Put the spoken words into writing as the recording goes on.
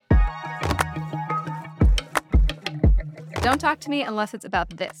Don't talk to me unless it's about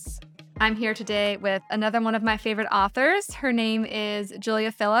this. I'm here today with another one of my favorite authors. Her name is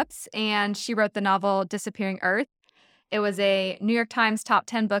Julia Phillips, and she wrote the novel Disappearing Earth. It was a New York Times top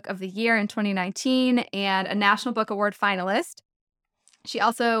 10 book of the year in 2019 and a National Book Award finalist. She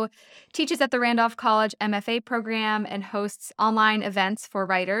also teaches at the Randolph College MFA program and hosts online events for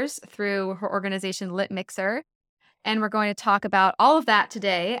writers through her organization Lit Mixer. And we're going to talk about all of that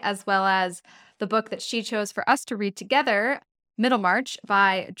today, as well as the book that she chose for us to read together, Middlemarch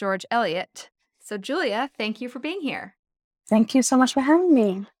by George Eliot. So, Julia, thank you for being here. Thank you so much for having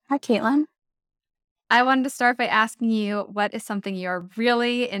me. Hi, Caitlin. I wanted to start by asking you, what is something you're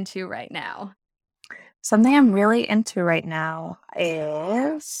really into right now? Something I'm really into right now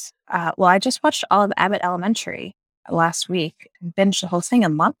is, I just watched all of Abbott Elementary last week, binged the whole thing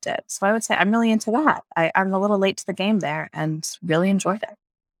and loved it. So I would say I'm really into that. I'm a little late to the game there and really enjoyed it.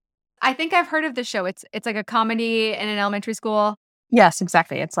 I think I've heard of the show. It's like a comedy in an elementary school. Yes,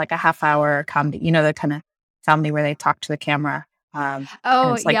 exactly. It's like a half-hour comedy, the kind of comedy where they talk to the camera. And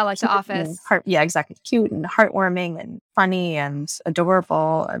Oh, it's like yeah, like The cute and Office. yeah, exactly. Cute and heartwarming and funny and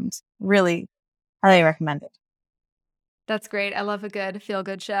adorable and really highly recommended. That's great. I love a good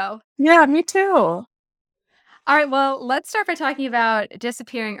feel-good show. Yeah, me too. All right, well, let's start by talking about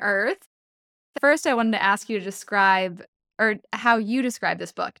Disappearing Earth. First, I wanted to ask you to describe or how you describe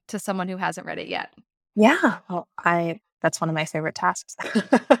this book to someone who hasn't read it yet. Yeah, well, I that's one of my favorite tasks.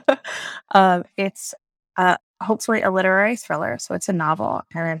 It's hopefully a literary thriller, so it's a novel,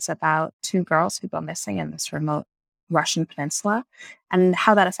 and it's about two girls who go missing in this remote Russian peninsula, and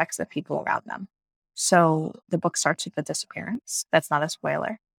how that affects the people around them. So the book starts with the disappearance. That's not a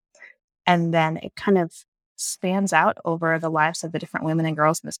spoiler, and then it kind of spans out over the lives of the different women and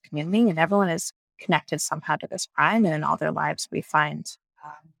girls in this community, and everyone is connected somehow to this crime, and in all their lives, we find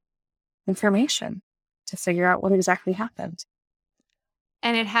information to figure out what exactly happened.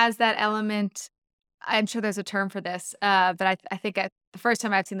 And it has that element. I'm sure there's a term for this, but I think the first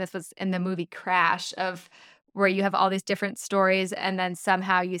time I've seen this was in the movie Crash, of where you have all these different stories and then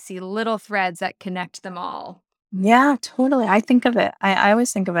somehow you see little threads that connect them all. Yeah, totally. I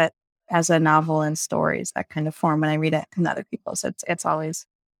always think of it as a novel and stories that kind of form when I read it in other people. So it's always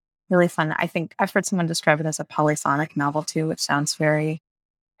really fun. I think I've heard someone describe it as a polyphonic novel too, which sounds very,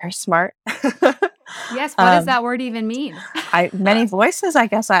 very smart. Yes, what does um, that word even mean? I many voices, I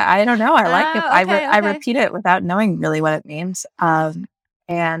guess. I don't know. I like it. Oh, okay, I okay. repeat it without knowing really what it means. But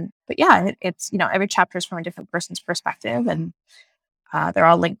yeah, it's every chapter is from a different person's perspective, and they're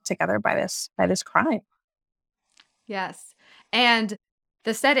all linked together by this crime. Yes. And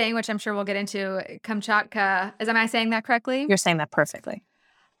the setting, which I'm sure we'll get into, Kamchatka, am I saying that correctly? You're saying that perfectly.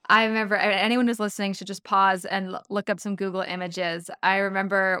 I remember anyone who's listening should just pause and look up some Google images. I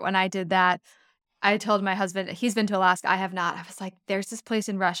remember when I did that, I told my husband, he's been to Alaska. I have not. I was like, there's this place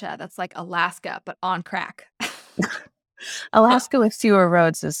in Russia that's like Alaska, but on crack. Alaska with fewer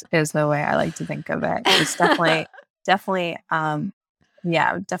roads is the way I like to think of it. It's definitely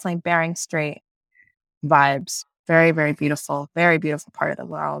yeah, definitely Bering Strait vibes. Very beautiful part of the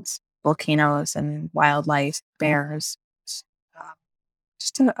world. Volcanoes and wildlife, bears. Uh,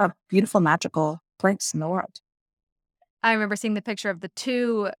 just a beautiful, magical place in the world. I remember seeing the picture of the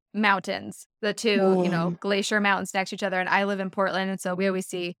two mountains, the two, Mm. glacier mountains next to each other. And I live in Portland. And so we always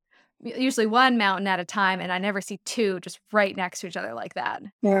see usually one mountain at a time. And I never see two just right next to each other like that.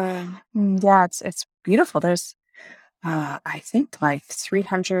 Yeah, yeah, it's beautiful. There's I think like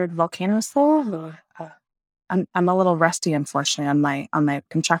 300 volcanoes though. I'm a little rusty, unfortunately, on my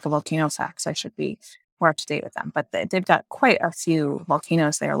Kamchatka volcano facts. I should be more up to date with them, but they've got quite a few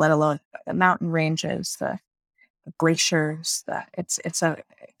volcanoes there. Let alone the mountain ranges, the glaciers. It's a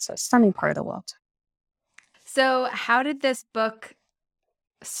stunning part of the world. So, how did this book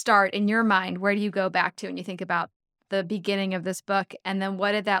start in your mind? Where do you go back to when you think about the beginning of this book? And then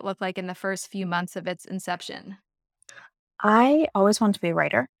what did that look like in the first few months of its inception? I always wanted to be a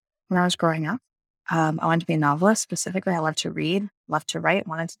writer when I was growing up. I wanted to be a novelist specifically. I love to read, love to write,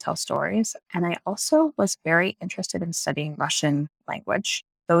 wanted to tell stories. And I also was very interested in studying Russian language.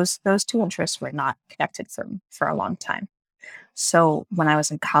 Those two interests were not connected for a long time. So when I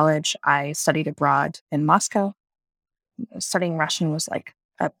was in college, I studied abroad in Moscow. Studying Russian was like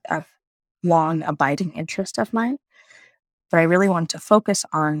a long abiding interest of mine. But I really wanted to focus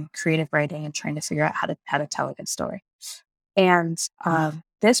on creative writing and trying to figure out how to tell a good story. And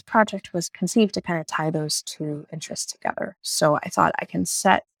this project was conceived to kind of tie those two interests together. So I thought I can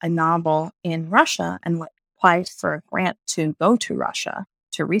set a novel in Russia and apply for a grant to go to Russia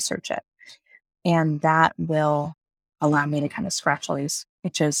to research it. And that will allow me to kind of scratch all these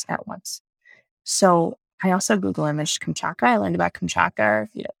itches at once. So I also Google imaged Kamchatka. I learned about Kamchatka.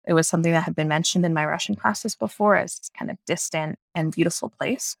 It was something that had been mentioned in my Russian classes before as this kind of distant and beautiful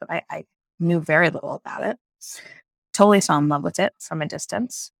place, but I knew very little about it. Totally fell in love with it from a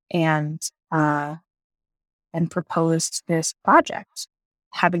distance, uh, and proposed this project,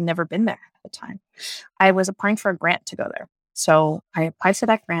 having never been there at the time. I was applying for a grant to go there, so I applied for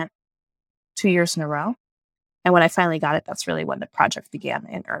that grant 2 years in a row. And when I finally got it, that's really when the project began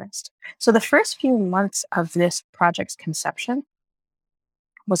in earnest. So the first few months of this project's conception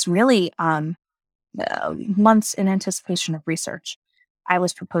was really months in anticipation of research. I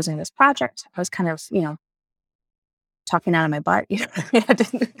was proposing this project. I was kind of, talking out of my butt.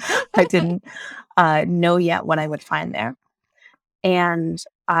 I didn't know yet what I would find there. And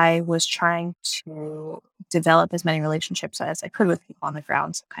I was trying to develop as many relationships as I could with people on the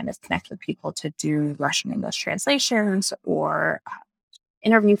ground, so kind of connect with people to do Russian English translations or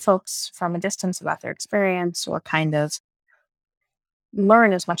interview folks from a distance about their experience, or kind of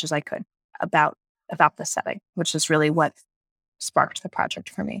learn as much as I could about the setting, which is really what sparked the project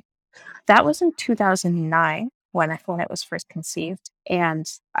for me. That was in 2009 when it was first conceived, and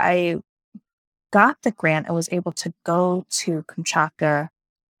I got the grant. I was able to go to Kamchatka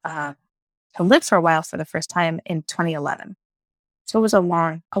uh, to live for a while for the first time in 2011. So it was a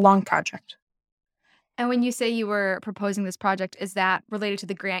long project. And when you say you were proposing this project, is that related to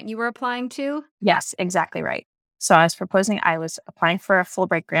the grant you were applying to? Yes, exactly right. So I was applying for a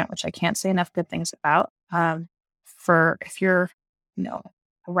Fulbright grant, which I can't say enough good things about. For if you're, a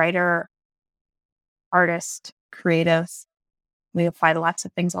writer, artist, creative, we apply to lots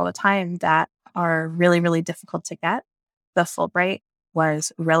of things all the time that are really, really difficult to get. The Fulbright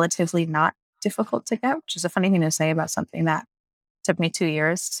was relatively not difficult to get, which is a funny thing to say about something that took me 2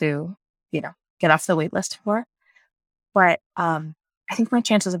 years to, get off the wait list for. But I think my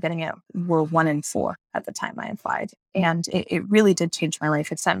chances of getting it were 1 in 4 at the time I applied. And it really did change my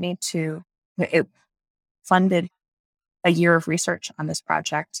life. It funded a year of research on this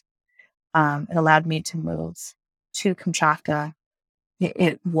project. It allowed me to move to Kamchatka.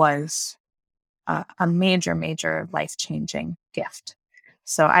 It was a major, major life changing gift.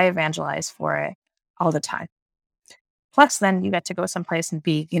 So I evangelize for it all the time. Plus, then you get to go someplace and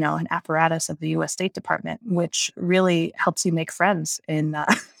be, an apparatus of the U.S. State Department, which really helps you make friends in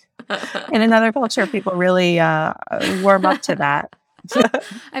in another culture. People really warm up to that.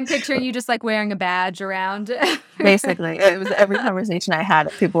 I'm picturing you just like wearing a badge around. Basically, it was every conversation I had.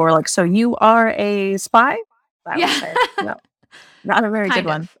 People were like, "So you are a spy?" I would Yeah. say, "No, not a very good Kind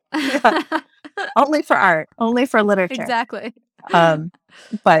one. of. Yeah, only for art, only for literature." Exactly. Um,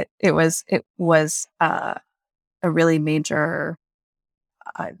 but it was a really major.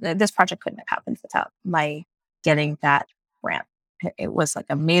 This project couldn't have happened without my getting that grant. It was like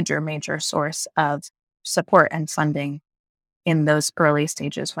a major, major source of support and funding in those early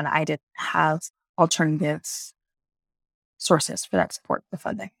stages when I didn't have alternative sources for that support, the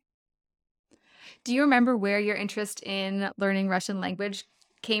funding. Do you remember where your interest in learning Russian language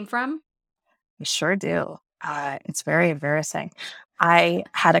came from? I sure do. It's very embarrassing. I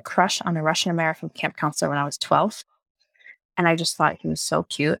had a crush on a Russian American camp counselor when I was 12, and I just thought he was so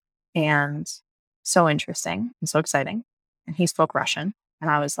cute and so interesting and so exciting. And he spoke Russian, and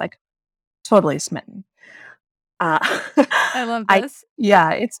I was like totally smitten. Uh, I love I this.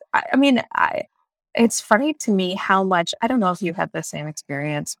 yeah, I mean, it's funny to me how much I don't know if you had the same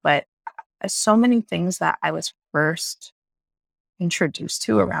experience, but so many things that I was first introduced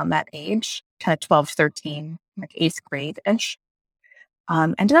to around that age, kind of 12, 13, like 8th grade-ish,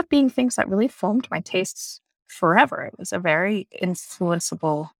 ended up being things that really formed my tastes forever. It was a very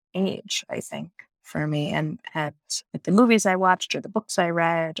influenceable age, I think, for me. And like the movies I watched or the books I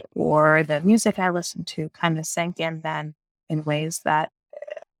read or the music I listened to kind of sank in then in ways that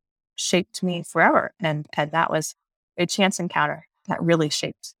shaped me forever. And that was a chance encounter that really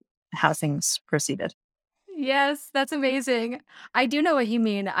shaped how things proceeded. Yes, that's amazing. I do know what you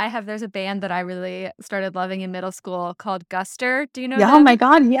mean. There's a band that I really started loving in middle school called Guster. Do you know Yeah. Oh my them?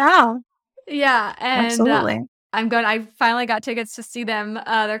 God. Yeah. Yeah, and Absolutely. I finally got tickets to see them.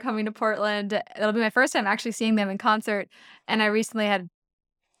 They're coming to Portland. It'll be my first time actually seeing them in concert, and I recently had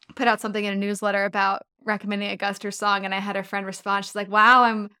put out something in a newsletter about recommending a Guster song, and I had a friend respond. She's like,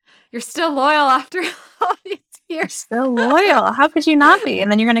 "Wow, you're still loyal after all these You're years." still loyal. How could you not be?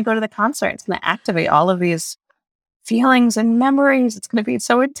 And then you're going to go to the concert. It's going to activate all of these feelings and memories. It's going to be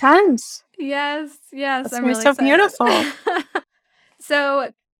so intense. Yes, yes, That's I'm going to be really so excited. beautiful.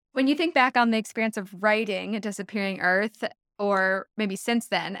 So, when you think back on the experience of writing Disappearing Earth, or maybe since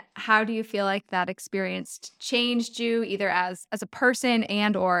then, how do you feel like that experience changed you either as a person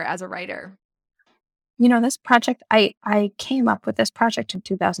and or as a writer? This project, I came up with this project in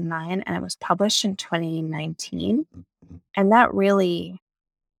 2009 and it was published in 2019. And that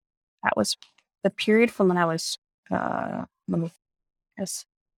was the period from when I was, let me guess,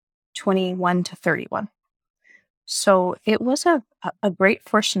 21 to 31. So it was a great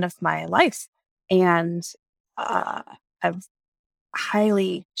portion of my life and uh, a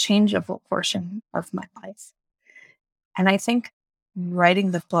highly changeable portion of my life. And I think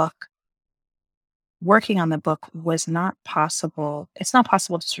writing the book, working on the book was not possible. It's not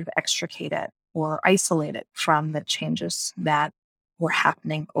possible to sort of extricate it or isolate it from the changes that were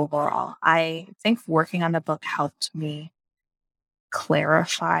happening overall. I think working on the book helped me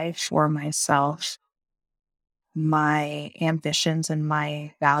clarify for myself my ambitions and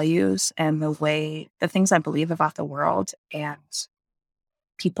my values and the things I believe about the world and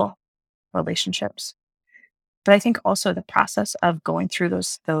people, relationships. But I think also the process of going through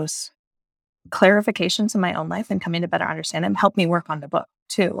those clarifications in my own life and coming to better understand them helped me work on the book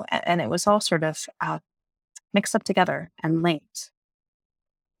too. And it was all sort of mixed up together and linked.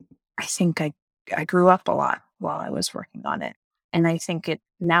 I think I grew up a lot while I was working on it. And I think it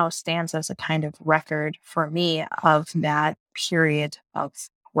now stands as a kind of record for me of that period of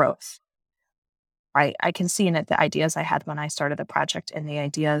growth. I can see in it the ideas I had when I started the project and the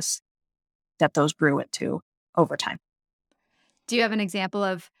ideas that those grew into over time. Do you have an example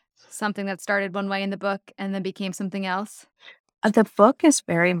of something that started one way in the book and then became something else? The book is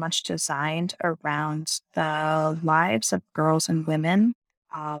very much designed around the lives of girls and women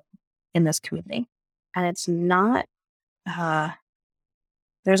uh, in this community. And it's not, uh,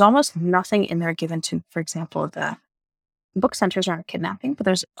 there's almost nothing in there given to, for example, the book centers around kidnapping, but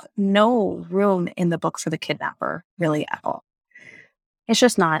there's no room in the book for the kidnapper really at all. It's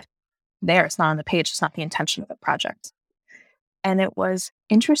just not there. It's not on the page. It's not the intention of the project. And it was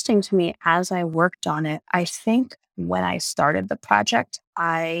interesting to me as I worked on it. I think when I started the project,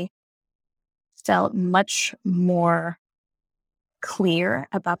 I felt much more clear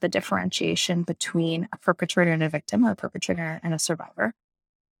about the differentiation between a perpetrator and a victim, or a perpetrator and a survivor.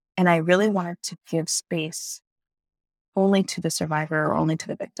 And I really wanted to give space only to the survivor or only to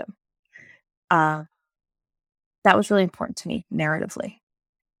the victim. Uh, that was really important to me narratively.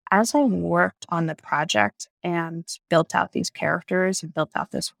 As I worked on the project and built out these characters and built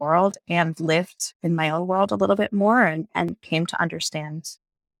out this world and lived in my own world a little bit more and came to understand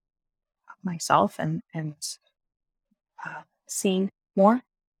myself and seeing more,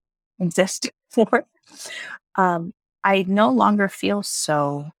 exist more, um, I no longer feel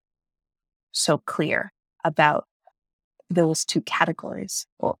so clear about those two categories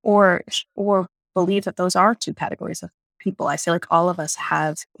or believe that those are two categories of people. I feel like all of us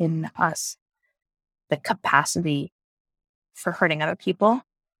have in us the capacity for hurting other people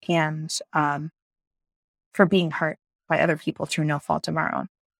and for being hurt by other people through no fault of our own.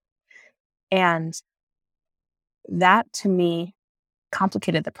 And that to me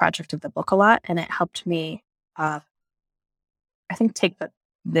complicated the project of the book a lot. And it helped me, I think, take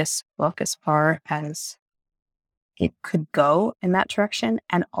this book as far as it could go in that direction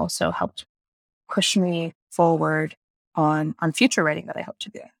and also helped push me forward on future writing that I hope to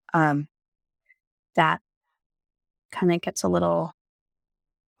do. That kind of gets a little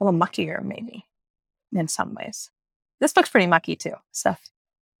muckier maybe in some ways. This book's pretty mucky too. Stuff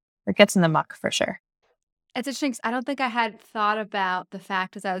it gets in the muck for sure. It's interesting 'cause I don't think I had thought about the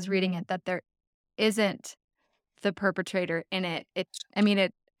fact as I was reading it that there isn't the perpetrator in it. I mean,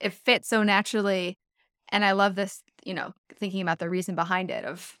 it fits so naturally, and I love this, thinking about the reason behind it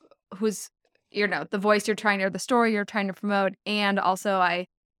of who's, the voice you're trying to or the story you're trying to promote, and also I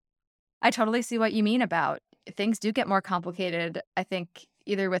totally see what you mean about things do get more complicated, I think,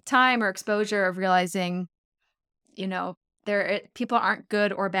 either with time or exposure of realizing, you know, people aren't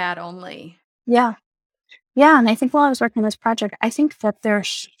good or bad only. Yeah. Yeah. And I think while I was working on this project, I think that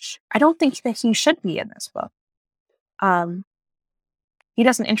I don't think that he should be in this book. Um, he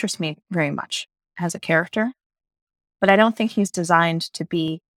doesn't interest me very much as a character, but I don't think he's designed to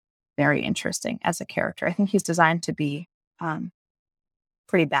be very interesting as a character. I think he's designed to be um,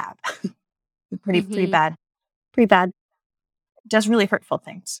 pretty bad, pretty Mhm. bad, pretty bad. Does really hurtful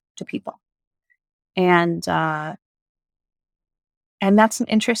things to people, and uh, and that's an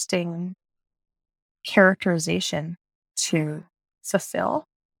interesting characterization to fulfill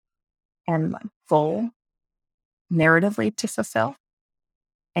and goal narratively to fulfill.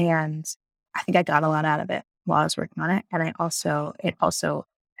 And I think I got a lot out of it while I was working on it. And it also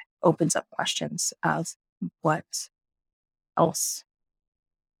opens up questions of what else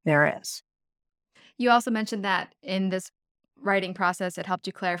there is. You also mentioned that in this writing process. It helped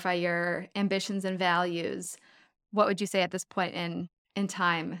you clarify your ambitions and values. What would you say at this point in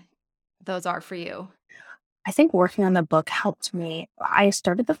time those are for you? I think working on the book helped me. I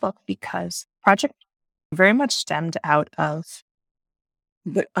started the book because project very much stemmed out of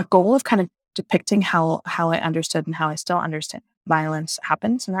a goal of kind of depicting how I understood and how I still understand violence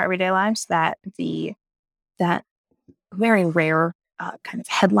happens in our everyday lives. That very rare kind of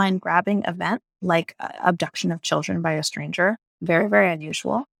headline grabbing event like abduction of children by a stranger, very very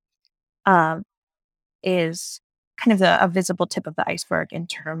unusual, um, is kind of a visible tip of the iceberg in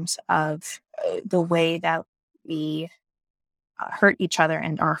terms of the way that we hurt each other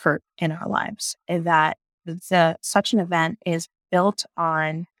and are hurt in our lives. That such an event is built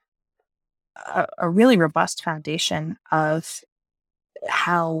on a really robust foundation of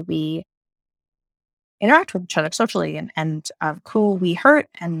how we interact with each other socially and who we hurt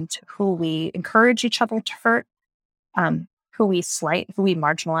and who we encourage each other to hurt, who we slight, who we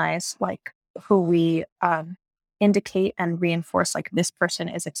marginalize, like who we indicate and reinforce, like this person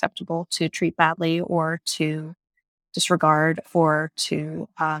is acceptable to treat badly or to disregard or to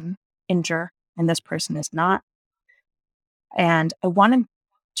injure, and this person is not. And I wanted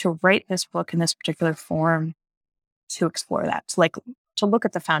to write this book in this particular form to explore that, to look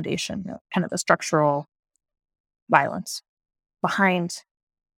at the foundation, kind of the structural violence behind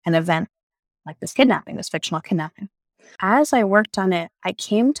an event like this kidnapping, this fictional kidnapping. As I worked on it, I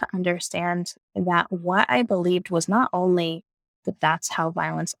came to understand that what I believed was not only that that's how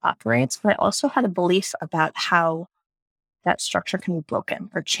violence operates, but I also had a belief about how that structure can be broken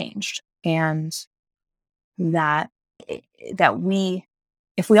or changed. And that that we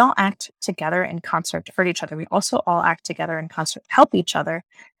if we all act together in concert to hurt each other, we also all act together in concert to help each other.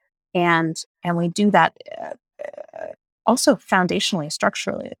 And we do that also foundationally,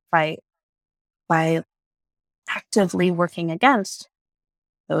 structurally, by actively working against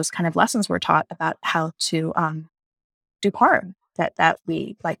those kind of lessons we're taught about how to do harm. That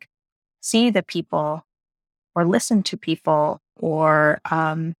we like see the people or listen to people or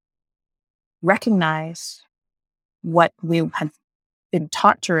recognize what we have been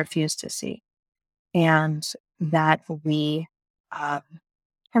taught to refuse to see, and that we kind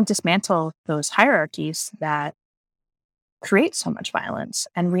of dismantle those hierarchies that create so much violence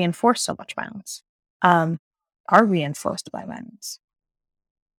and reinforce so much violence, um, are reinforced by violence.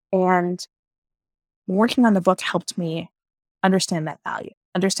 And working on the book helped me understand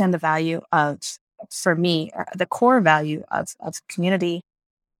the value of, for me, the core value of community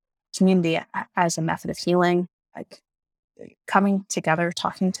as a method of healing, like coming together,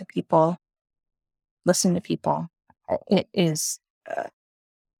 talking to people, listening to people. It is, I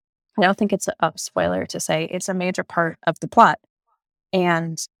don't think it's a spoiler to say it's a major part of the plot.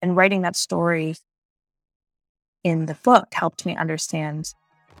 And writing that story in the book helped me understand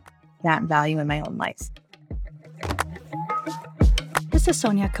that value in my own life. This is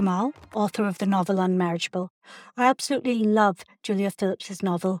Sonia Kamal, author of the novel Unmarriageable. I absolutely love Julia Phillips'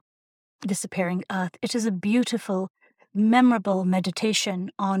 novel, Disappearing Earth. It is a beautiful, memorable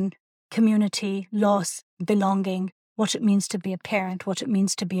meditation on community, loss, belonging, what it means to be a parent, what it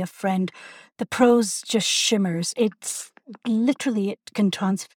means to be a friend. The prose just shimmers. It's literally, it can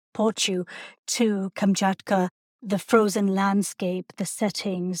transport you to Kamchatka, the frozen landscape, the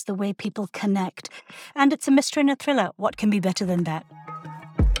settings, the way people connect. And it's a mystery and a thriller. What can be better than that?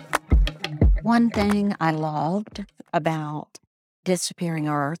 One thing I loved about Disappearing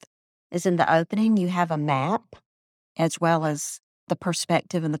Earth is in the opening, you have a map as well as the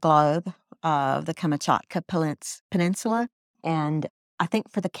perspective and the globe of the Kamchatka Peninsula. And I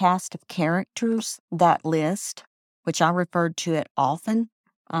think for the cast of characters, that list, which I referred to it often,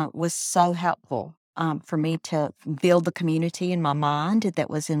 was so helpful for me to build the community in my mind that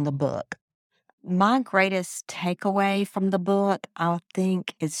was in the book. My greatest takeaway from the book, I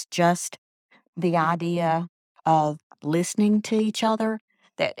think, is just the idea of listening to each other,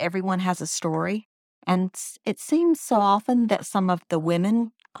 that everyone has a story. And it seems so often that some of the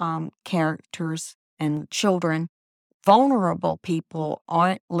women characters and children, vulnerable people,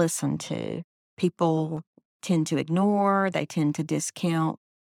 aren't listened to. People tend to ignore, they tend to discount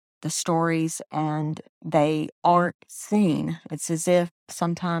the stories, and they aren't seen. It's as if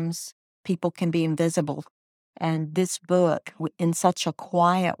sometimes people can be invisible. And this book, in such a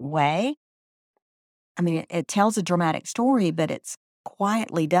quiet way, I mean, it tells a dramatic story, but it's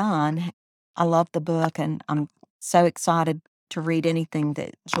quietly done. I love the book, and I'm so excited to read anything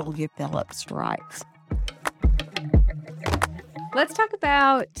that Julia Phillips writes. Let's talk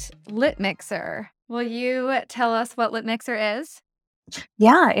about Lit Mixer. Will you tell us what Lit Mixer is?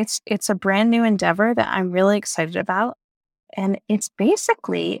 Yeah, it's a brand new endeavor that I'm really excited about. And it's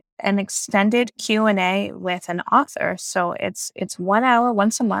basically an extended Q&A with an author. So it's 1 hour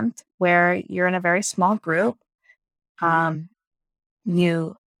once a month where you're in a very small group. Um,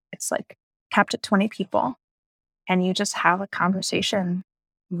 it's like capped at 20 people, and you just have a conversation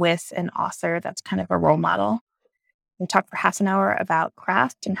with an author that's kind of a role model. We talk for half an hour about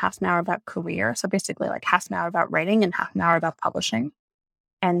craft and half an hour about career. So basically like half an hour about writing and half an hour about publishing,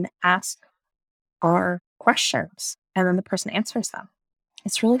 and ask our questions. And then the person answers them.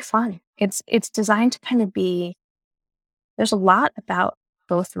 It's really fun. It's designed to kind of be, there's a lot about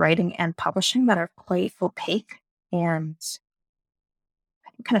both writing and publishing that are quite opaque and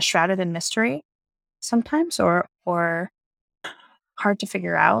kind of shrouded in mystery sometimes, or hard to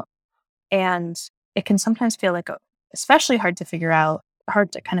figure out. And it can sometimes feel like especially hard to figure out,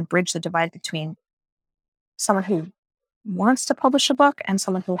 hard to kind of bridge the divide between someone who wants to publish a book and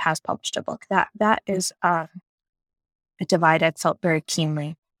someone who has published a book. That is a divide I've felt very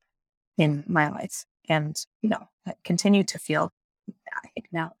keenly in my life. And, I continue to feel, I think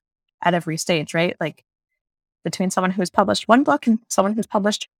now at every stage, right? Like between someone who's published one book and someone who's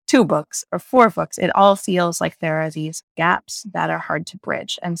published 2 books or 4 books, it all feels like there are these gaps that are hard to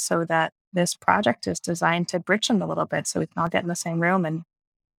bridge. And so that this project is designed to bridge them a little bit so we can all get in the same room and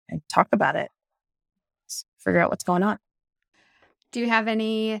talk about it, figure out what's going on. Do you have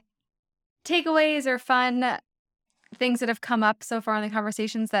any takeaways or fun things that have come up so far in the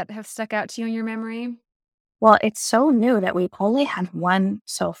conversations that have stuck out to you in your memory? Well, it's so new that we've only had one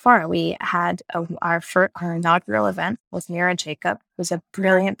so far. We had our inaugural event with Mira Jacob, who's a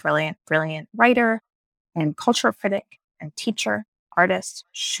brilliant, brilliant, brilliant writer and cultural critic and teacher, artist.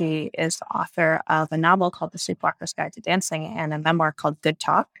 She is the author of a novel called The Sleepwalker's Guide to Dancing and a memoir called Good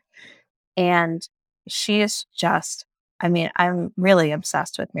Talk. And she is just, I'm really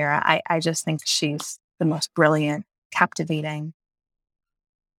obsessed with Mira. I just think she's the most brilliant, captivating,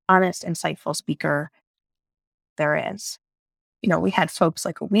 honest, insightful speaker there is. We had folks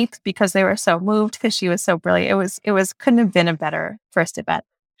like weep because they were so moved because she was so brilliant. It was couldn't have been a better first event.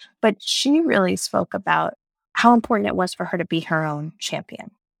 But she really spoke about how important it was for her to be her own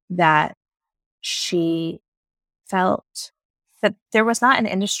champion, that she felt that there was not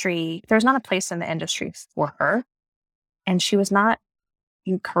a place in the industry for her. And she was not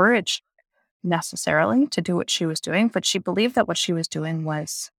encouraged necessarily to do what she was doing, but she believed that what she was doing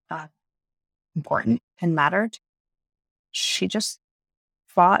was important and mattered. She just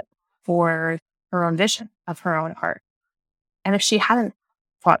fought for her own vision of her own art. And if she hadn't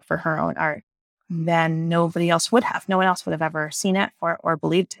fought for her own art, then nobody else would have. No one else would have ever seen it or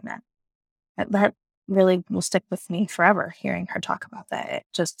believed in it. That really will stick with me forever, hearing her talk about that. It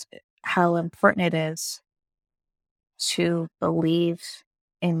just how important it is to believe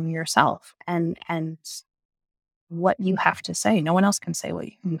in yourself and what you have to say. No one else can say what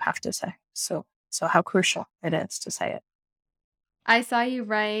you have to say. So how crucial it is to say it. I saw you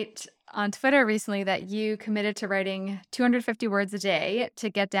write on Twitter recently that you committed to writing 250 words a day to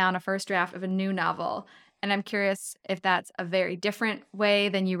get down a first draft of a new novel. And I'm curious if that's a very different way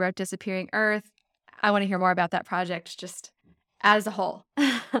than you wrote Disappearing Earth. I want to hear more about that project just as a whole.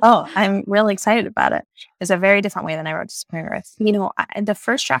 Oh, I'm really excited about it. It's a very different way than I wrote Disappearing Earth. The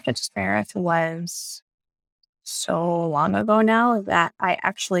first draft of Disappearing Earth was so long ago now that I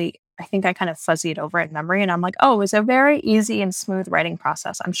think I kind of fuzzied over it in memory, and I'm like, oh, it was a very easy and smooth writing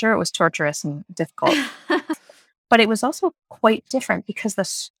process. I'm sure it was torturous and difficult, but it was also quite different because the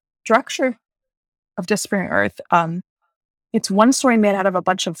structure of Disappearing Earth, it's one story made out of a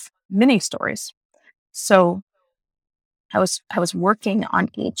bunch of mini stories. So I was working on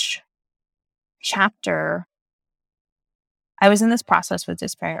each chapter. I was in this process with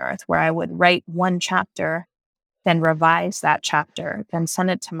Disappearing Earth where I would write one chapter, then revise that chapter, then send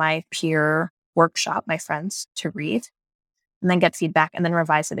it to my peer workshop, my friends, to read, and then get feedback, and then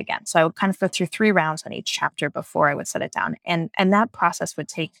revise it again. So I would kind of go through 3 rounds on each chapter before I would set it down. And that process would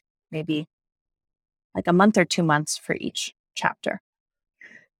take maybe like a month or 2 months for each chapter.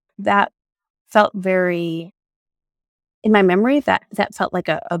 That felt very, in my memory, that felt like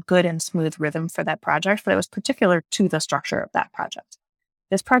a good and smooth rhythm for that project, but it was particular to the structure of that project.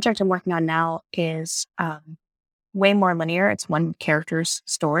 This project I'm working on now is way more linear. It's one character's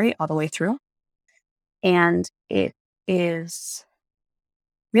story all the way through. And it is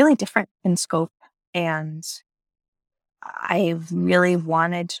really different in scope. And I've really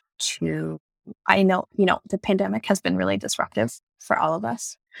wanted to, I know, the pandemic has been really disruptive for all of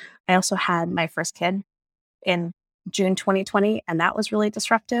us. I also had my first kid in June 2020, and that was really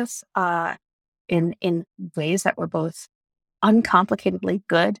disruptive in ways that were both uncomplicatedly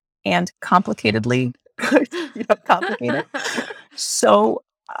good and complicatedly complicated. So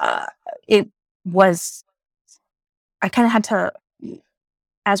it was, I kind of had to,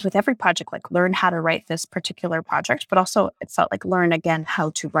 as with every project, like learn how to write this particular project, but also it felt like learn again how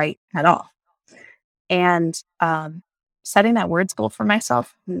to write at all. And setting that words goal for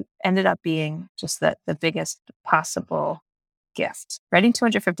myself ended up being just the biggest possible gift. Writing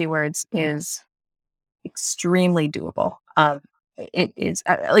 250 words is extremely doable. It is,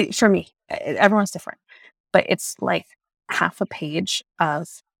 at least for me, everyone's different, but it's like half a page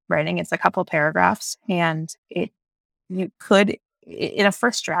of writing. It's a couple paragraphs, and you could, in a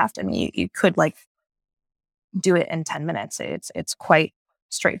first draft, I mean, you could like do it in 10 minutes. It's quite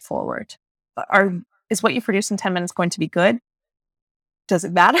straightforward. Are Is what you produce in 10 minutes going to be good? Does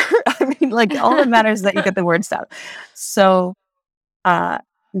it matter? I mean, like all that matters is that you get the words down. So uh,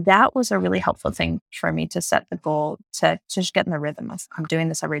 that was a really helpful thing for me to set the goal to just get in the rhythm of I'm doing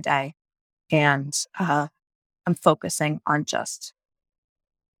this every day, and I'm focusing on just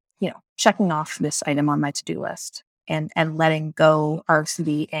checking off this item on my to-do list and letting go of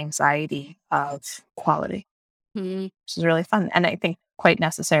the anxiety of quality. Mhm. Which is really fun. And I think quite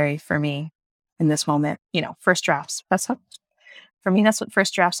necessary for me in this moment. First drafts. For me, that's what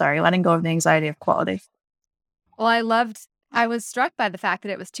first drafts are. You're letting go of the anxiety of quality. Well, I was struck by the fact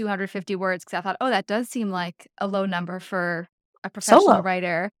that it was 250 words because I thought, oh, that does seem like a low number for a professional Solo.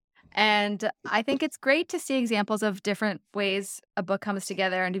 writer. And I think it's great to see examples of different ways a book comes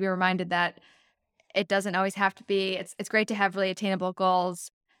together and to be reminded that it doesn't always have to be. It's great to have really attainable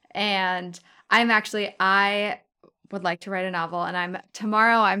goals. And I would like to write a novel, and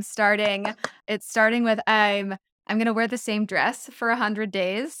I'm starting. It's starting with I'm gonna wear the same dress for 100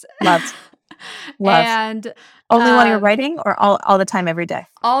 days. Love. Love. And Only when you're writing, or all the time, every day?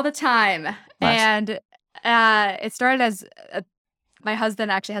 all the time. Love. And it started as my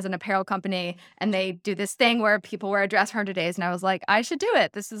husband actually has an apparel company, and they do this thing where people wear a dress for 100 days. And I was like, I should do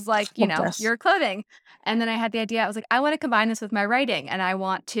it. This is like, Love dress. your clothing. And then I had the idea. I was like, I want to combine this with my writing. And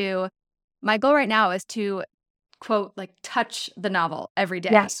my goal right now is to, quote, like touch the novel every day.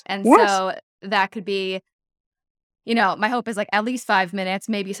 Yes. And Yes. so that could be, my hope is like at least 5 minutes.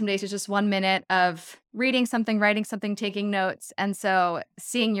 Maybe some days it's just 1 minute of reading something, writing something, taking notes. And so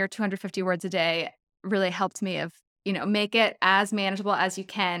seeing your 250 words a day really helped me make it as manageable as you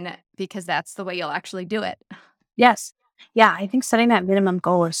can, because that's the way you'll actually do it. Yes. Yeah, I think setting that minimum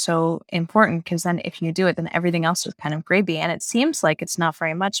goal is so important, because then if you do it, then everything else is kind of gravy. And it seems like it's not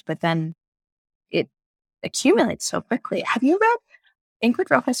very much, but then it accumulates so quickly. Have you read Ingrid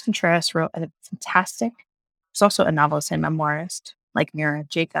Rojas Contreras wrote a fantastic, she's also a novelist and memoirist like Mira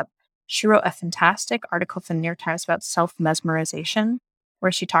Jacob. She wrote a fantastic article for the New York Times about self-mesmerization,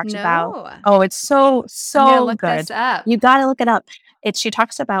 where she talks about, No. it's so I'm gonna look good. this up. You got to look it up. She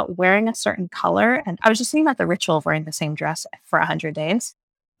talks about wearing a certain color. And I was just thinking about the ritual of wearing the same dress for 100 days,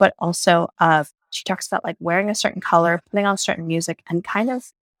 but also she talks about like wearing a certain color, putting on certain music, and kind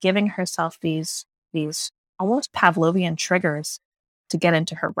of giving herself these almost Pavlovian triggers to get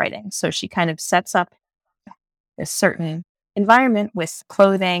into her writing. So she kind of sets up a certain environment with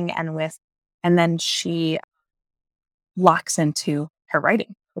clothing and then she locks into her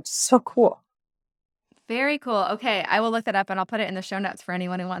writing, which is so cool. Very cool. Okay, I will look that up and I'll put it in the show notes for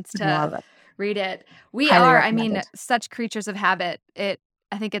anyone who wants Love to it. read it. We Highly are, recommended. such creatures of habit.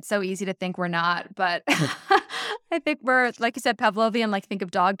 I think it's so easy to think we're not, but I think we're, like you said, Pavlovian, like think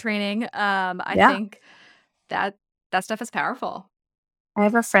of dog training. I Yeah. think that stuff is powerful. I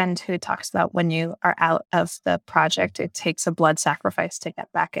have a friend who talks about when you are out of the project, it takes a blood sacrifice to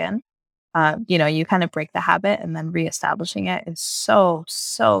get back in. You kind of break the habit, and then reestablishing it is so,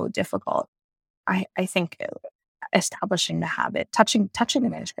 so difficult. I think establishing the habit, touching the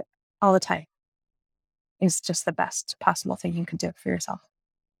manuscript all the time is just the best possible thing you can do for yourself.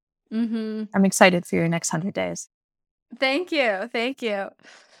 Mm-hmm. I'm excited for your next 100 days. Thank you. Thank you.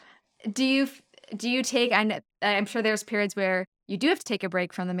 Do you take, I'm sure there's periods where you do have to take a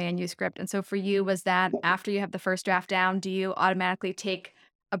break from the manuscript. And so for you, was that after you have the first draft down, do you automatically take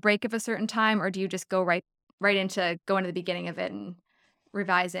a break of a certain time, or do you just go right into going to the beginning of it and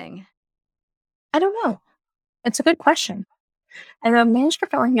revising? I don't know. It's a good question. And the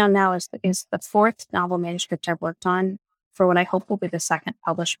manuscript I'm working on now is the fourth novel manuscript I've worked on for what I hope will be the second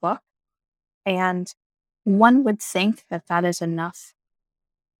published book. And one would think that is enough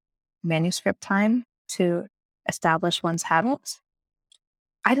manuscript time to establish one's habits.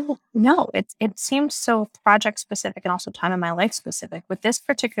 I don't know. It seems so project specific and also time in my life specific. With this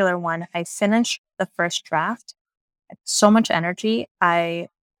particular one, I finished the first draft. So much energy. I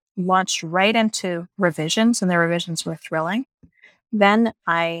launched right into revisions, and the revisions were thrilling. Then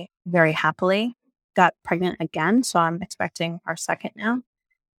I very happily got pregnant again. So I'm expecting our second now.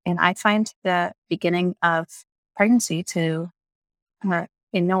 And I find the beginning of pregnancy to,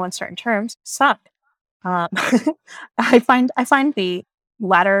 in no uncertain terms, suck. Um, I find the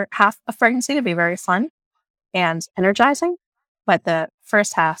latter half of pregnancy to be very fun and energizing, but the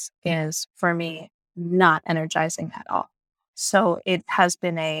first half is for me not energizing at all. So it has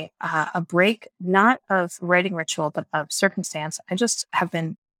been a break, not of writing ritual, but of circumstance. I just have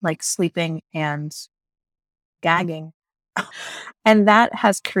been like sleeping and gagging, and that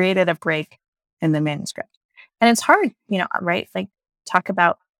has created a break in the manuscript. And it's hard, right? Like talk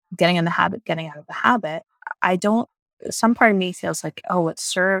about getting in the habit, getting out of the habit. I don't. Some part of me feels like, oh, it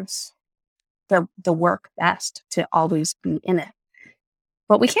serves the work best to always be in it.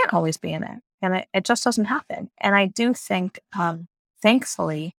 But we can't always be in it. And it just doesn't happen. And I do think,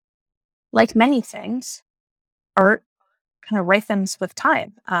 thankfully, like many things, art kind of ripens with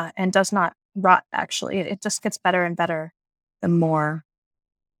time and does not rot, actually. It just gets better and better the more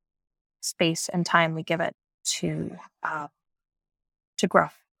space and time we give it to grow.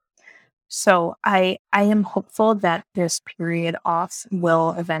 So I am hopeful that this period off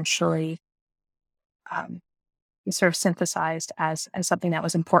will eventually be sort of synthesized as something that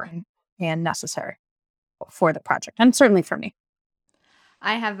was important and necessary for the project, and certainly for me.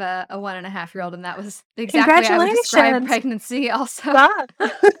 I have a 1.5-year-old, and that was exactly how I would describe Congratulations. pregnancy also. Stop.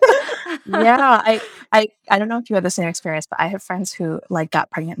 Yeah, I don't know if you had the same experience, but I have friends who like got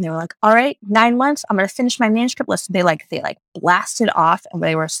pregnant and they were like, all right, 9 months, I'm gonna finish my manuscript list. They blasted off, and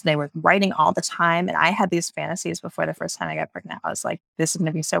they were writing all the time. And I had these fantasies before the first time I got pregnant. I was like, this is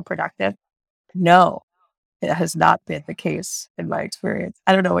gonna be so productive. No, it has not been the case in my experience.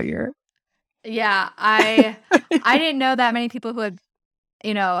 I don't know what you're. Yeah, I didn't know that many people who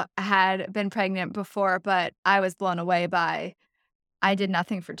had been pregnant before, but I was blown away by I did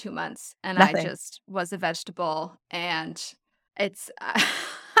nothing for 2 months, and I Nothing. just was a vegetable, and it's I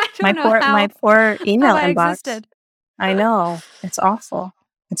My don't know my how poor email I inbox. existed. I know. It's awful.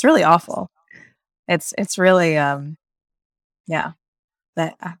 It's really awful. It's really yeah.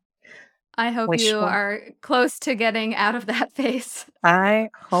 That I hope you wishful. are close to getting out of that phase. I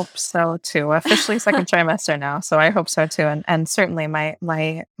hope so too. Officially second trimester now, so I hope so too. And certainly my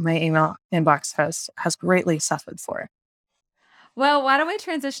email inbox has greatly suffered for it. Well, why don't we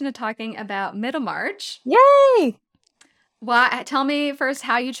transition to talking about Middlemarch? Yay! Well, tell me first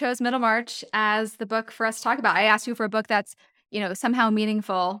how you chose Middlemarch as the book for us to talk about. I asked you for a book that's, somehow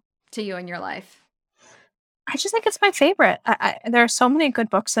meaningful to you in your life. I just think it's my favorite. There are so many good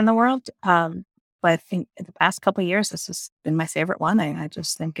books in the world, but I think in the past couple of years, this has been my favorite one. I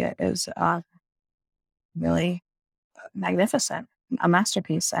just think it is really magnificent, a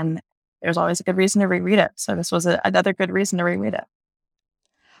masterpiece, and there's always a good reason to reread it. So this was another good reason to reread it.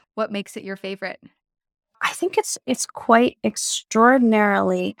 What makes it your favorite? I think it's quite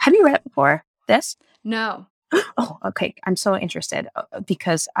extraordinarily. Have you read it before? This? No. Oh, okay. I'm so interested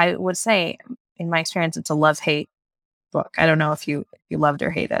because I would say, in my experience, it's a love-hate book. I don't know if you loved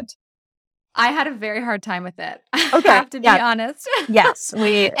or hated. I had a very hard time with it. I Okay, have to be yeah. honest. Yes,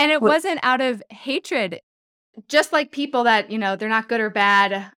 And it wasn't out of hatred. Just like people that, they're not good or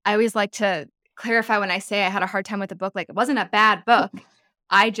bad. I always like to clarify when I say I had a hard time with the book. Like, it wasn't a bad book.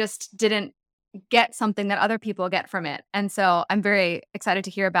 I just didn't get something that other people get from it. And so I'm very excited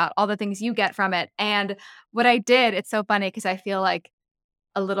to hear about all the things you get from it. And what I did, it's so funny because I feel like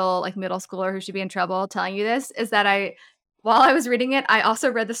a little like middle schooler who should be in trouble telling you this, is that while I was reading it, I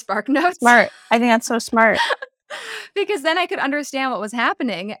also read the Spark Notes. Smart. I think that's so smart. Because then I could understand what was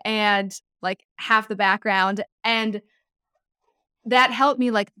happening and like half the background. And that helped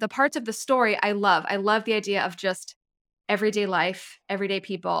me, like the parts of the story I love. I love the idea of just everyday life, everyday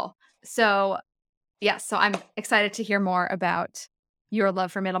people. So yes, so I'm excited to hear more about your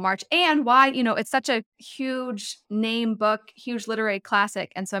love for Middlemarch and why, it's such a huge name book, huge literary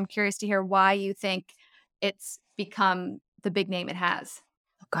classic. And so I'm curious to hear why you think it's become the big name it has.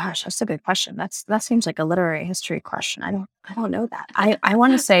 Oh, gosh, that's a good question. That seems like a literary history question. I don't know that. I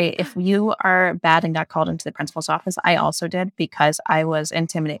want to say if you are bad and got called into the principal's office, I also did because I was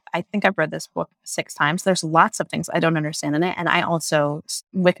intimidated. I think I've read this book 6 times. There's lots of things I don't understand in it, and I also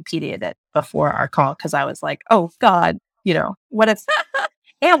Wikipedia'd it before our call because I was like, oh God, what if?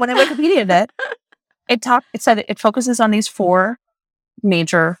 And when I Wikipedia'd it, it said it focuses on these 4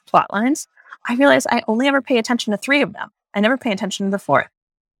 major plot lines. I realized I only ever pay attention to 3 of them. I never pay attention to the 4th.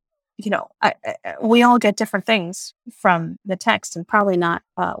 We all get different things from the text, and probably not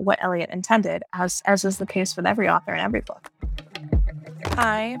what Eliot intended, as is the case with every author in every book.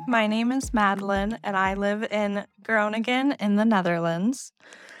 Hi, my name is Madeline, and I live in Groningen in the Netherlands.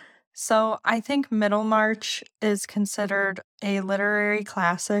 So I think Middlemarch is considered a literary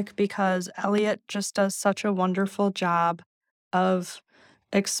classic because Eliot just does such a wonderful job of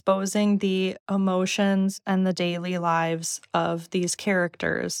exposing the emotions and the daily lives of these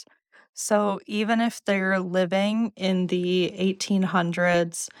characters. So even if they're living in the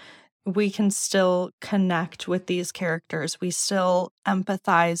 1800s, we can still connect with these characters. We still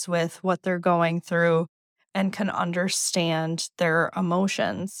empathize with what they're going through and can understand their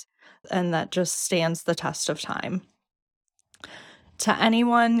emotions. And that just stands the test of time. To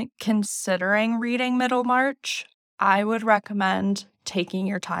anyone considering reading Middlemarch, I would recommend taking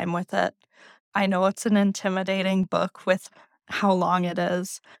your time with it. I know it's an intimidating book with how long it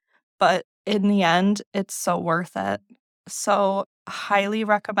is, but in the end, it's so worth it. So, highly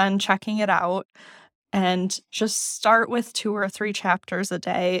recommend checking it out and just start with 2 or 3 chapters a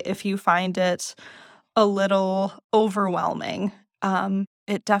day if you find it a little overwhelming.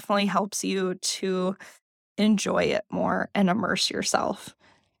 It definitely helps you to enjoy it more and immerse yourself.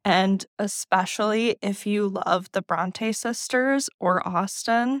 And especially if you love the Bronte sisters or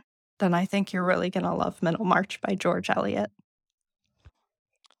Austen, then I think you're really going to love Middlemarch by George Eliot.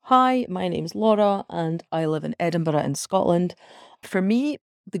 Hi, my name's Laura and I live in Edinburgh in Scotland. For me,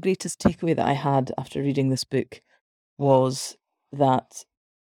 the greatest takeaway that I had after reading this book was that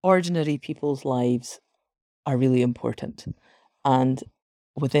ordinary people's lives are really important. And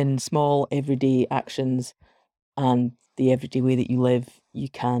within small everyday actions and the everyday way that you live, you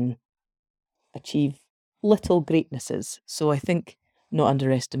can achieve little greatnesses. So I think not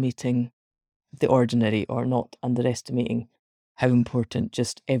underestimating the ordinary or not underestimating how important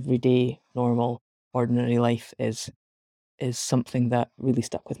just everyday, normal, ordinary life is something that really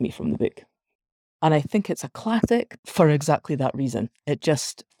stuck with me from the book. And I think it's a classic for exactly that reason. It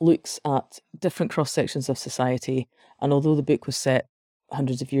just looks at different cross sections of society. And although the book was set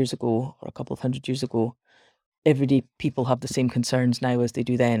hundreds of years ago or a couple of hundred years ago, everyday people have the same concerns now as they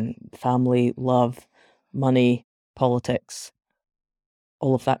do then: family, love, money, politics,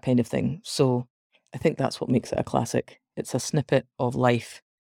 all of that kind of thing. So I think that's what makes it a classic. It's a snippet of life.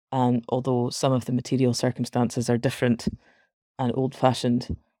 And although some of the material circumstances are different and old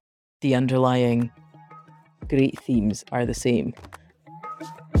fashioned, the underlying great themes are the same.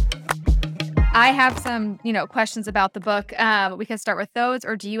 I have some, questions about the book. We can start with those,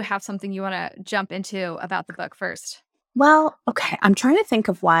 or do you have something you want to jump into about the book first? Well, okay. I'm trying to think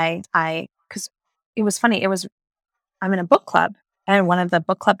of why because it was funny. I'm in a book club, and one of the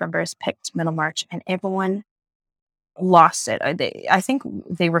book club members picked Middlemarch, and everyone lost it. I think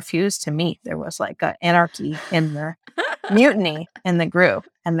they refused to meet. There was like an anarchy in the mutiny in the group,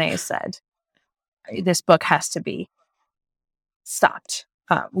 and they said, this book has to be stopped.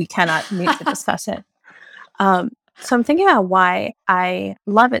 We cannot meet to discuss it. So I'm thinking about why I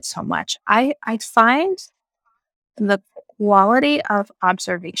love it so much. I find the quality of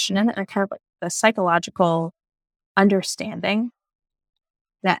observation in it and kind of like the psychological understanding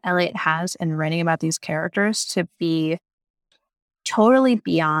that Eliot has in writing about these characters to be totally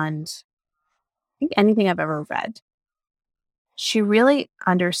beyond, I think, anything I've ever read. She really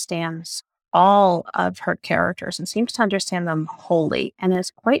understands all of her characters and seems to understand them wholly and is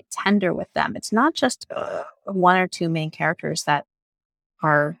quite tender with them. It's not just one or two main characters that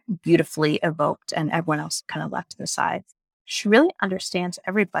are beautifully evoked and everyone else kind of left to the side. She really understands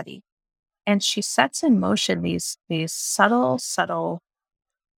everybody. And she sets in motion these subtle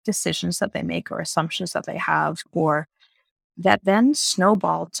decisions that they make or assumptions that they have, or that then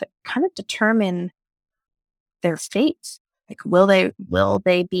snowball to kind of determine their fate. Like, will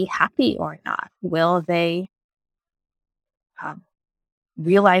they be happy or not? Will they um,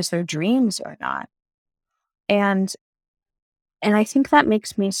 realize their dreams or not? And and I think that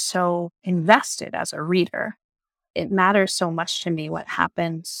makes me so invested as a reader. It matters so much to me what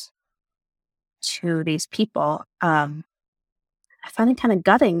happens to these people. I find it kind of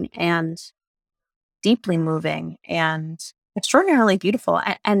gutting and deeply moving and extraordinarily beautiful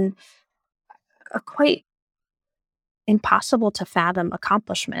and a quite impossible to fathom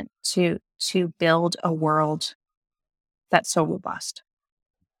accomplishment to build a world that's so robust.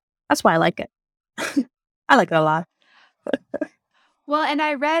 That's why I like it. I like it a lot. Well, and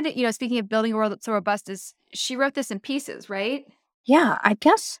I read, speaking of building a world that's so robust, is she wrote this in pieces, right? Yeah, I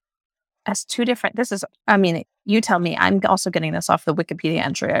guess as two different. This is, I mean, you tell me. I'm also getting this off the Wikipedia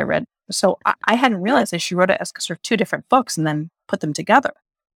entry I read. So I hadn't realized that she wrote it as sort of two different books and then put them together,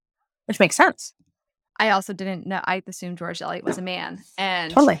 which makes sense. I also didn't know. I assumed George Eliot was a man,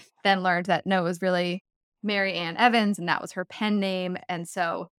 and Totally. then learned that no, it was really Mary Ann Evans, and that was her pen name. And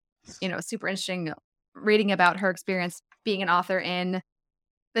so, super interesting reading about her experience being an author in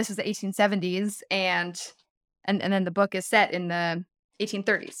this was the 1870s, and then the book is set in the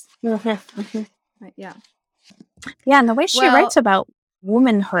 1830s. Right, yeah. Yeah, and the way she Well- writes about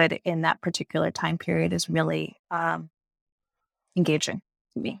womanhood in that particular time period is really engaging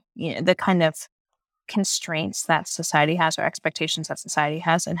to me. The kind of constraints that society has or expectations that society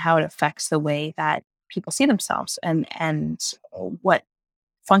has and how it affects the way that people see themselves and what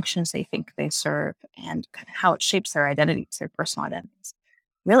functions they think they serve and kind of how it shapes their identities, their personal identities.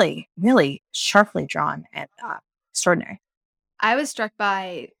 Really, really sharply drawn and extraordinary. I was struck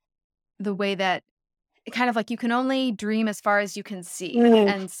by the way that kind of like you can only dream as far as you can see.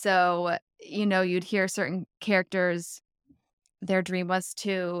 And so, you'd hear certain characters, their dream was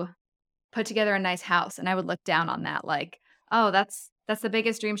to put together a nice house. And I would look down on that like, oh, that's the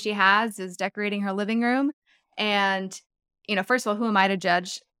biggest dream she has, is decorating her living room. And, first of all, who am I to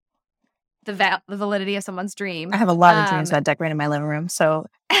judge the validity of someone's dream? I have a lot of dreams about decorating my living room, so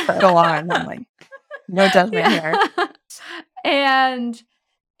go on. I'm like, no judgment here. And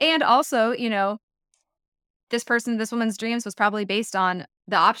also, this woman's dreams was probably based on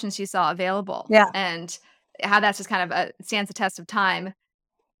the options she saw available. Yeah. And how that's just kind of stands the test of time.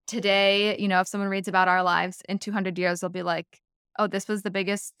 Today, if someone reads about our lives in 200 years, they'll be like, oh, this was the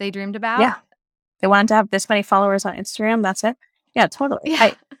biggest they dreamed about. Yeah. They wanted to have this many followers on Instagram. That's it. Yeah, totally.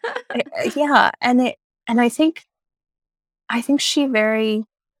 Yeah. Yeah. And I think she very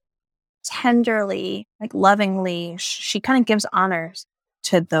tenderly, like lovingly, she kind of gives honors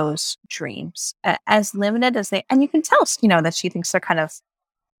to those dreams, as limited as they, and you can tell, that she thinks they're kind of,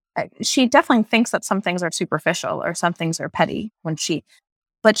 she definitely thinks that some things are superficial or some things are petty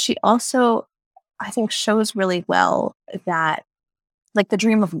but she also, I think, shows really well that, like, the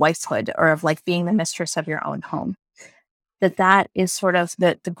dream of wifehood or of like being the mistress of your own home, that is sort of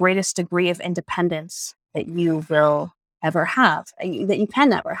the greatest degree of independence that you will ever have, that you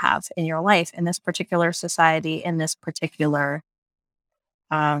can ever have in your life, in this particular society, in this particular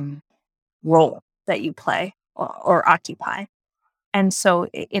role that you play or occupy. And so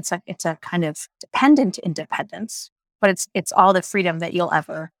it's a kind of dependent independence, but it's all the freedom that you'll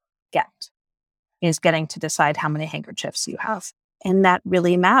ever get, is getting to decide how many handkerchiefs you have. And that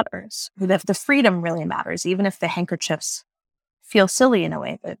really matters. The freedom really matters, even if the handkerchiefs feel silly in a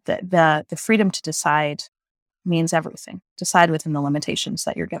way. The freedom to decide means everything. Decide within the limitations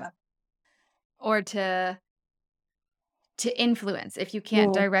that you're given. Or to influence, if you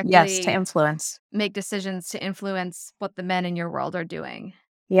can't directly Yes, to influence. make decisions to influence what the men in your world are doing.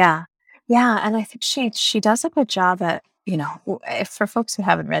 Yeah. Yeah. And I think she does a good job at, if for folks who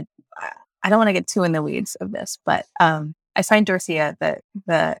haven't read, I don't want to get too in the weeds of this, but I find Dorothea,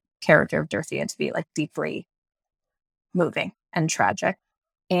 the character of Dorothea, to be like deeply moving and tragic.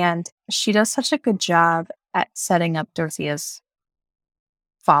 And she does such a good job at setting up Dorothea's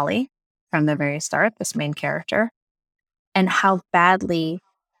folly from the very start, this main character, and how badly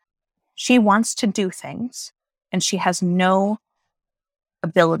she wants to do things and she has no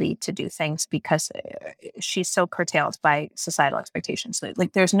ability to do things because she's so curtailed by societal expectations.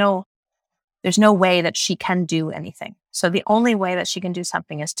 Like there's no way that she can do anything. So the only way that she can do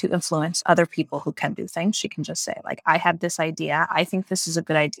something is to influence other people who can do things. She can just say, like, I have this idea. I think this is a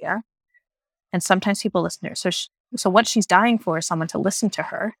good idea. And sometimes people listen to her. So what she's dying for is someone to listen to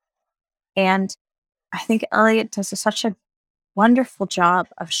her. And I think Eliot does such a wonderful job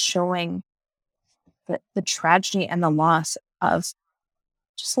of showing the tragedy and the loss of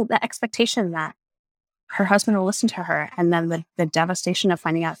just the expectation that her husband will listen to her, and then the devastation of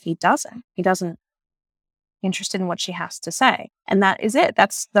finding out he doesn't interested in what she has to say. And that is it.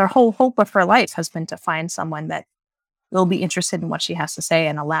 That's the whole hope of her life, has been to find someone that will be interested in what she has to say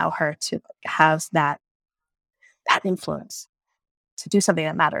and allow her to have that influence to do something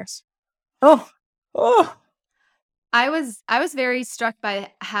that matters. Oh. I was very struck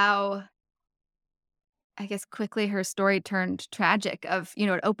by how, I guess, quickly her story turned tragic.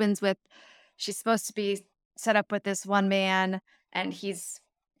 It opens with, she's supposed to be set up with this one man, and he's,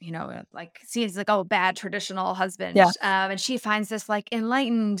 seems like, oh, bad traditional husband. Yeah. And she finds this like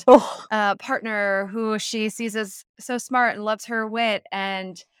enlightened partner who she sees as so smart and loves her wit.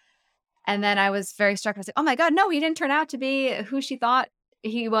 And then I was very struck. I was like, oh my God, no, he didn't turn out to be who she thought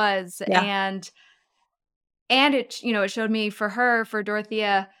he was. Yeah. And it, it showed me for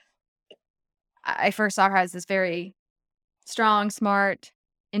Dorothea, I first saw her as this very strong, smart,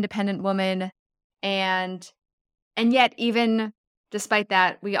 independent woman. And yet, even despite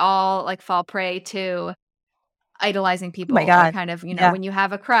that, we all like fall prey to idolizing people. Oh my God. Or kind of, when you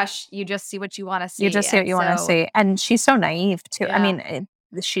have a crush, you just see what you want to see. You just see what you want to see. And she's so naive too. Yeah. I mean,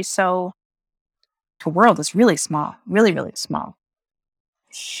 she's so, her world is really small, really, really small.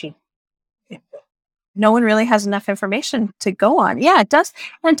 no one really has enough information to go on. Yeah, it does.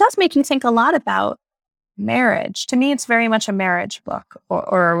 And it does make you think a lot about marriage. To me, it's very much a marriage book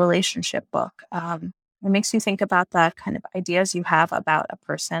or a relationship book. It makes you think about the kind of ideas you have about a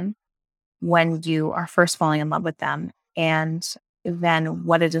person when you are first falling in love with them, and then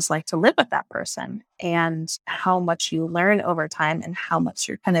what it is like to live with that person, and how much you learn over time, and how much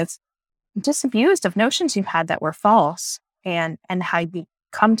you're kind of disabused of notions you've had that were false, and how you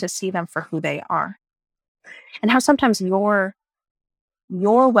come to see them for who they are, and how sometimes your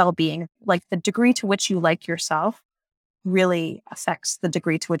well-being, like the degree to which you like yourself, really affects the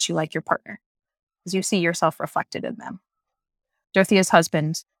degree to which you like your partner, because you see yourself reflected in them. Dorothea's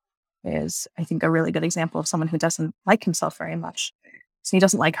husband is, I think, a really good example of someone who doesn't like himself very much. So he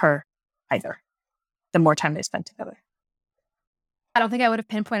doesn't like her either, the more time they spend together. I don't think I would have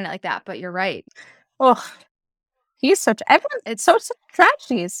pinpointed it like that, but you're right. Oh, he's such, It's such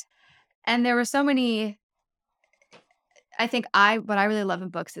tragedies. And there were so many. I think what I really love in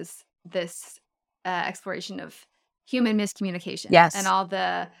books is this exploration of human miscommunication. Yes. And all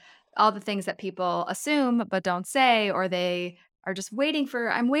the things that people assume but don't say, or they are just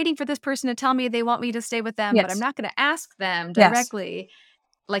I'm waiting for this person to tell me they want me to stay with them, but I'm Yes. not going to ask them Yes. directly.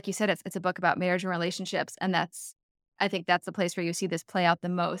 Like you said, it's a book about marriage and relationships, and I think that's the place where you see this play out the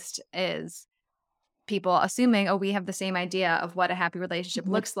most, is people assuming, oh, we have the same idea of what a happy relationship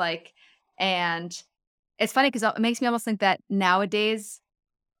Mhm. looks like. And it's funny because it makes me almost think that nowadays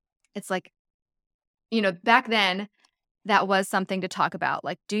it's like, back then that was something to talk about.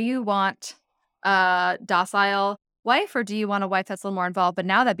 Like, do you want a docile wife, or do you want a wife that's a little more involved? But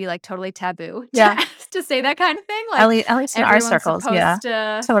now that'd be like totally taboo Yeah. to say that kind of thing. At Like, least in our circles.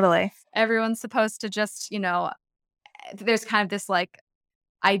 Yeah, totally. everyone's supposed to just, there's kind of this like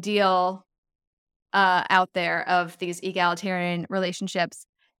ideal out there of these egalitarian relationships.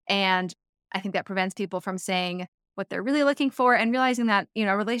 And I think that prevents people from saying what they're really looking for, and realizing that,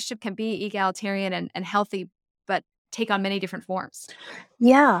 a relationship can be egalitarian and healthy, but take on many different forms.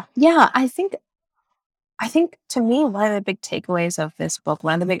 Yeah. Yeah. I think to me, one of the big takeaways of this book,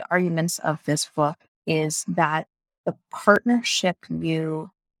 one of the big arguments of this book, is that the partnership you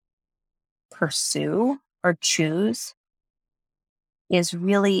pursue or choose is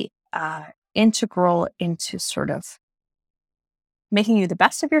really integral into sort of making you the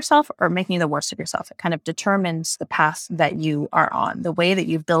best of yourself or making you the worst of yourself. It kind of determines the path that you are on. The way that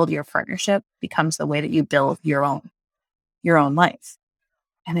you build your partnership becomes the way that you build your own life.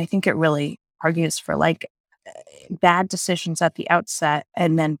 And I think it really argues for like bad decisions at the outset,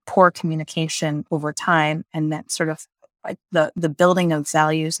 and then poor communication over time, and that sort of like the building of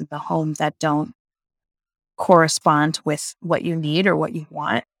values in the home that don't correspond with what you need or what you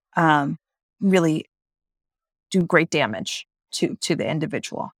want, really do great damage to the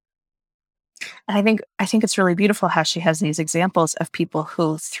individual. And I think it's really beautiful how she has these examples of people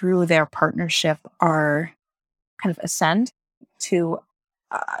who, through their partnership, are kind of ascend to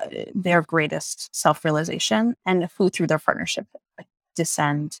their greatest self-realization, and who, through their partnership, like,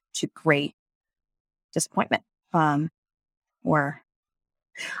 descend to great disappointment. Or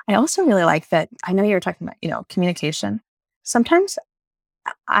I also really like that. I know you were talking about, communication. Sometimes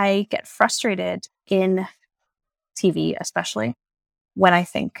I get frustrated in TV, especially when I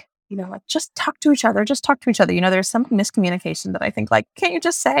think, like, just talk to each other, just talk to each other. There's some miscommunication that I think, like, can't you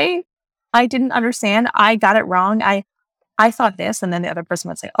just say, I didn't understand, I got it wrong, I thought this, and then the other person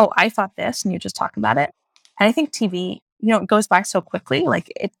would say, oh, I thought this, and you just talk about it. And I think TV, it goes by so quickly,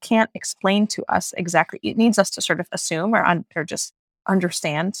 like, it can't explain to us exactly. It needs us to sort of assume or just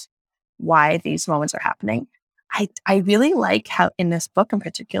understand why these moments are happening. I really like how in this book in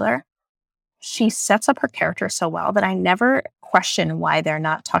particular, she sets up her character so well that I never question why they're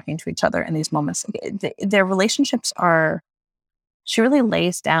not talking to each other in these moments. Their relationships she really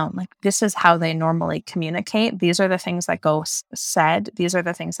lays down, like, this is how they normally communicate. These are the things that go said. These are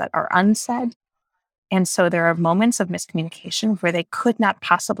the things that are unsaid. And so there are moments of miscommunication where they could not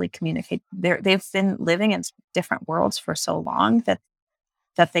possibly communicate. They've been living in different worlds for so long that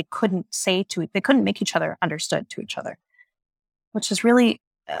they couldn't they couldn't make each other understood to each other, which is really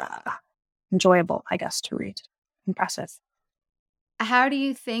enjoyable, I guess, to read. Impressive. How do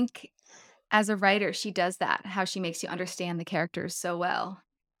you think, as a writer, she does that? How she makes you understand the characters so well?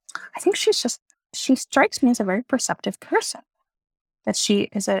 I think she strikes me as a very perceptive person. That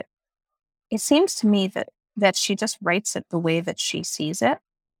it seems to me that she just writes it the way that she sees it.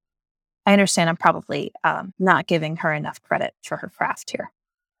 I understand I'm probably not giving her enough credit for her craft here,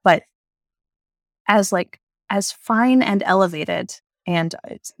 but as fine and elevated and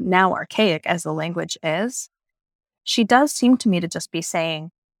it's now archaic as the language is, she does seem to me to just be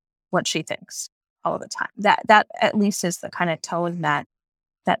saying what she thinks all the time. That at least is the kind of tone that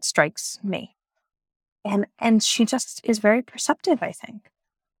strikes me. And she just is very perceptive, I think.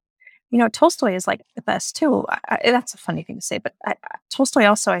 Tolstoy is like this too. That's a funny thing to say, but Tolstoy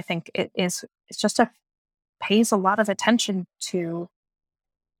also, I think, it's just pays a lot of attention to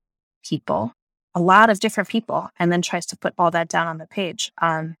people, a lot of different people, and then tries to put all that down on the page.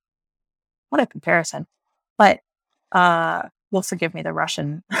 What a comparison! But will forgive me the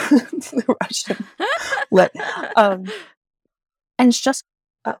Russian, the Russian lit. And it's just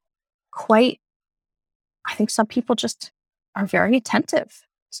quite. I think some people just are very attentive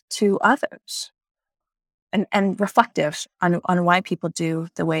to others and reflective on why people do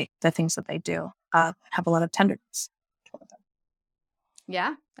the things that they do. Have a lot of tenderness toward them.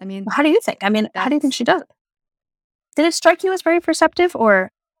 Yeah. I mean, How do you think? I mean, how do you think that's she does it? Did it strike you as very perceptive,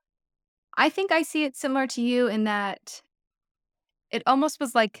 or I think I see it similar to you in that it almost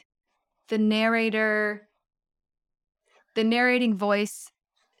was like the narrating voice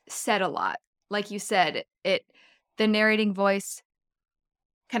said a lot. Like you said, the narrating voice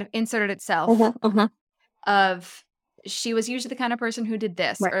kind of inserted itself of she was usually the kind of person who did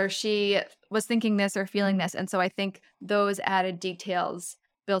this, right? or she was thinking this or feeling this. And so I think those added details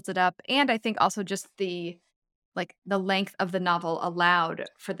built it up. And I think also just the length of the novel allowed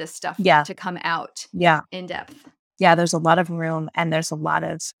for this stuff Yeah, to come out yeah, in depth. yeah. There's a lot of room, and there's a lot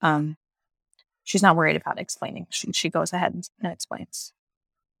of she's not worried about explaining. She goes ahead and explains.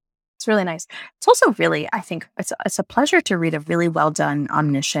 It's really nice. It's also really, I think, it's a pleasure to read a really well done,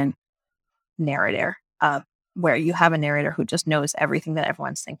 omniscient narrator, where you have a narrator who just knows everything that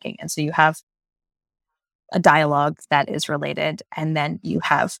everyone's thinking, and so you have a dialogue that is related, and then you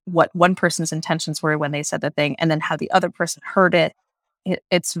have what one person's intentions were when they said the thing, and then how the other person heard it.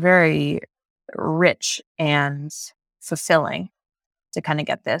 It's very rich and fulfilling to kind of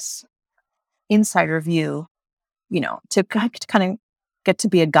get this insider view, to kind of get to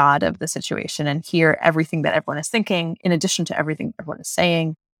be a god of the situation and hear everything that everyone is thinking, in addition to everything everyone is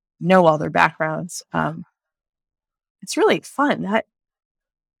saying, know all their backgrounds. It's really fun.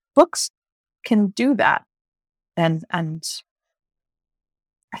 Books can do that, and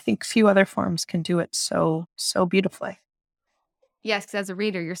I think few other forms can do it so beautifully. Yes, because as a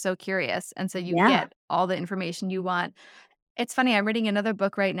reader, you're so curious. And so you Yeah, get all the information you want. It's funny, I'm reading another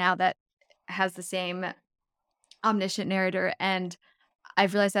book right now that has the same omniscient narrator. And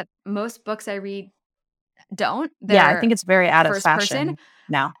I've realized that most books I read don't. yeah. I They're think it's very out of first person. fashion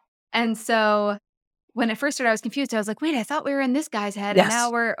now. And so when it first started, I was confused. I was like, wait, I thought we were in this guy's head and now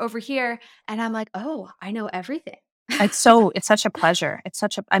Yes, we're over here. And I'm like, oh, I know everything. it's such a pleasure. It's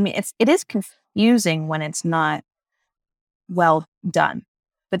such a. I mean, it is confusing when it's not well done,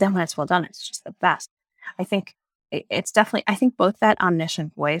 but then when it's well done, it's just the best. I think it's definitely. I think both that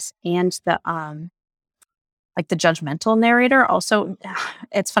omniscient voice and the like the judgmental narrator also.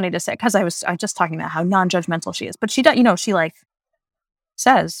 It's funny to say because I was just talking about how non-judgmental she is, but she does. She like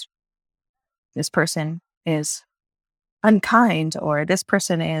says this person is unkind, or this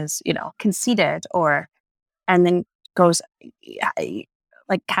person is conceited, or and then goes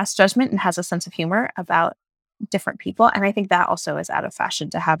like casts judgment and has a sense of humor about different people. And I think that also is out of fashion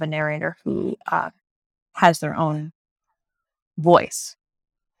to have a narrator who has their own voice,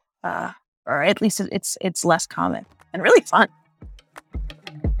 or at least it's less common and really fun.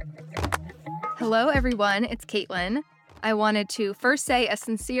 Hello, everyone. It's Caitlin. I wanted to first say a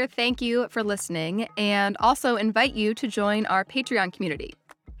sincere thank you for listening and also invite you to join our Patreon community.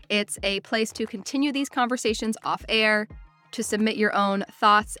 It's a place to continue these conversations off air, to submit your own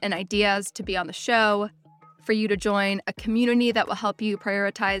thoughts and ideas to be on the show, for you to join a community that will help you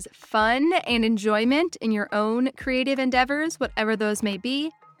prioritize fun and enjoyment in your own creative endeavors, whatever those may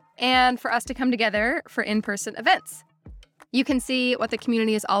be, and for us to come together for in-person events. You can see what the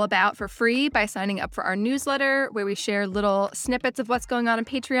community is all about for free by signing up for our newsletter, where we share little snippets of what's going on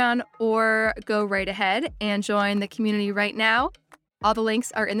Patreon, or go right ahead and join the community right now. All the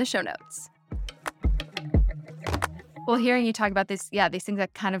links are in the show notes. Well, hearing you talk about this, these things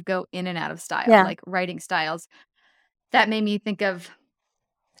that kind of go in and out of style, like writing styles, that made me think of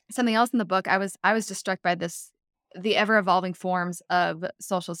something else in the book. I was just struck by the ever-evolving forms of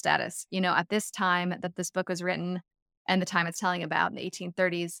social status. At this time that this book was written and the time it's telling about in the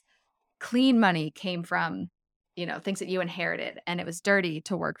 1830s, clean money came from, things that you inherited, and it was dirty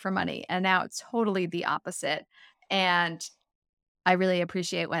to work for money. And now it's totally the opposite. And I really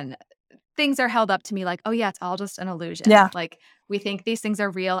appreciate when things are held up to me like, oh yeah, it's all just an illusion. Yeah. Like, we think these things are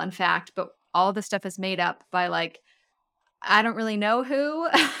real and fact, but all this stuff is made up by I don't really know who,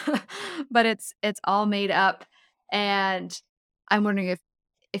 but it's all made up. And I'm wondering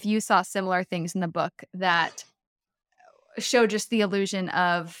if you saw similar things in the book that show just the illusion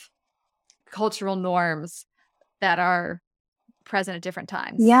of cultural norms that are present at different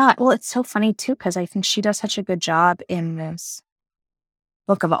times. Yeah, well, it's so funny too, because I think she does such a good job in this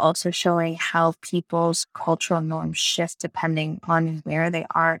book of also showing how people's cultural norms shift depending on where they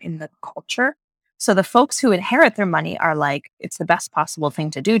are in the culture. So the folks who inherit their money are like, it's the best possible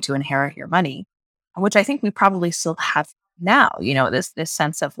thing to do to inherit your money, which I think we probably still have now, this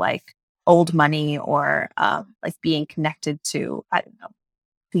sense of like old money or like being connected to, I don't know,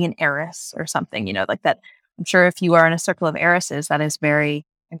 being an heiress or something, like that. I'm sure if you are in a circle of heiresses, that is very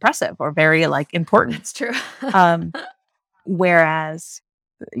impressive or very like important. That's true. Um, Whereas,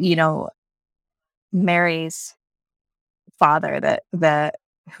 you know, Mary's father, that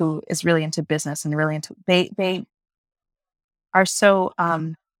who is really into business and really into they are so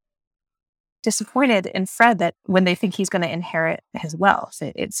disappointed in Fred that when they think he's going to inherit his wealth,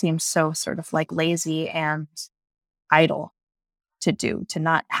 it seems so sort of like lazy and idle to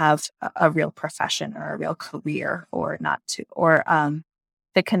not have a real profession or a real career or not to or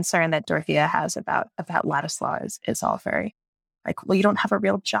the concern that Dorothea has about Ladislaw is all very like, well, you don't have a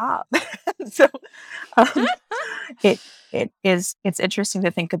real job. So um, it it's interesting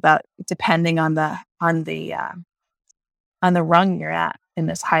to think about depending on the rung you're at in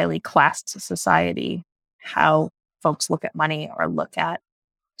this highly classed society, how folks look at money or look at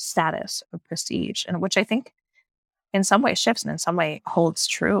status or prestige, and which I think in some way shifts and in some way holds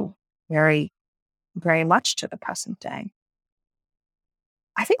true very, very much to the present day.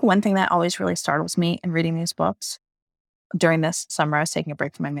 I think one thing that always really startles me in reading these books during this summer, I was taking a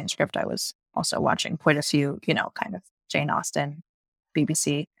break from my manuscript. I was also watching quite a few, kind of Jane Austen,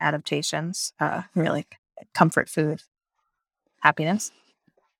 BBC adaptations, really comfort food, happiness.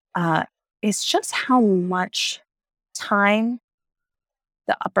 It's just how much time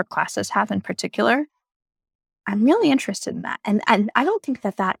the upper classes have in particular. I'm really interested in that. And I don't think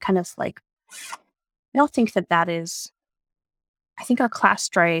that kind of like, I don't think that is, I think our class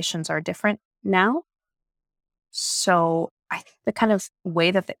striations are different now. So I think the kind of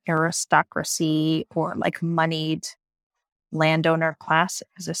way that the aristocracy or like moneyed landowner class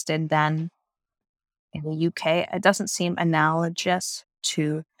existed then in the UK, it doesn't seem analogous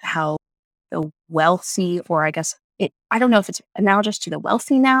to how the wealthy, or I guess I don't know if it's analogous to the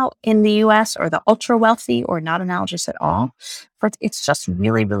wealthy now in the US or the ultra wealthy or not analogous at all. But it's just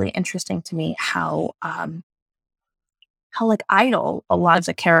really, really interesting to me how like idle a lot of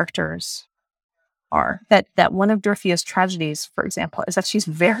the characters are. That one of Dorothea's tragedies, for example, is that she's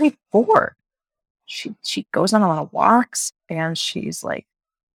very bored. She goes on a lot of walks and she's like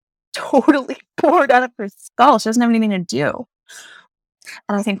totally bored out of her skull. She doesn't have anything to do.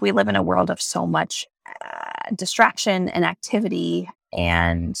 And I think we live in a world of so much distraction and activity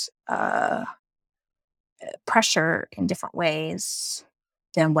and pressure in different ways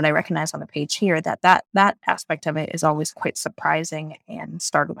than what I recognize on the page here. That aspect of it is always quite surprising and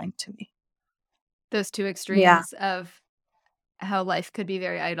startling to me. Those two Yeah. extremes of how life could be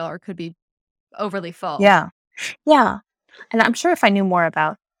very idle or could be overly full. Yeah. Yeah. And I'm sure if I knew more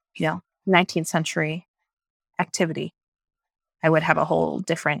about, 19th century activity, I would have a whole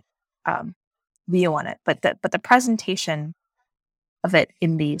different view on it. But the presentation of it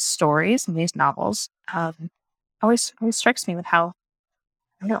in these stories and these novels always strikes me with how,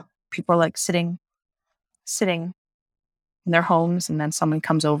 I don't know, people are like sitting in their homes, and then someone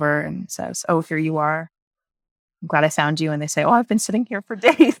comes over and says, "Oh, here you are. I'm glad I found you." And they say, "Oh, I've been sitting here for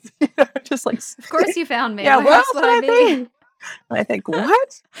days." Just like, Of course you found me. yeah, Where what else else would would I I be? be? And I think,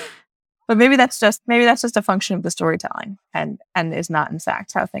 what? But maybe that's just a function of the storytelling, and is not in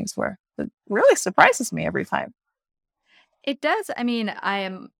fact how things were. It really surprises me every time. It does. I mean, I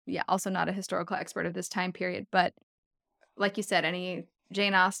am, also not a historical expert of this time period, but like you said, any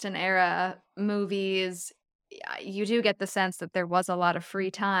Jane Austen era movies, you do get the sense that there was a lot of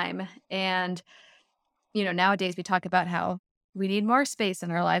free time. And, nowadays we talk about how we need more space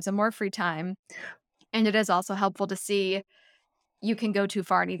in our lives and more free time. And it is also helpful to see you can go too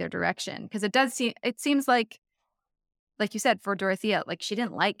far in either direction. Because it seems like you said, for Dorothea, like she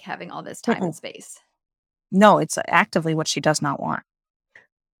didn't like having all this time and Mm-mm. space. No, it's actively what she does not want.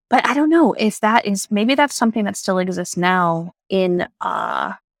 But I don't know if maybe that's something that still exists now in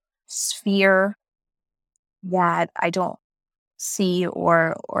a sphere that I don't see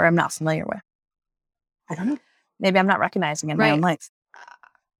or I'm not familiar with. I don't know. Maybe I'm not recognizing in my own Right. life.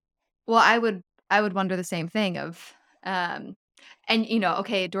 Well, I would wonder the same thing of, and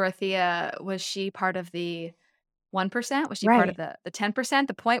okay, Dorothea, was she part of the 1%? Was she part of Right. the 10%,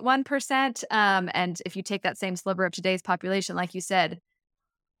 the 0.1%? And if you take that same sliver of today's population, like you said,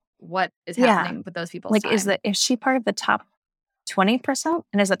 what is Yeah. happening with those people's Like, time? is she part of the top 20%?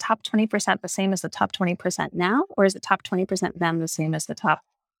 And is the top 20% the same as the top 20% now? Or is the top 20% then the same as the top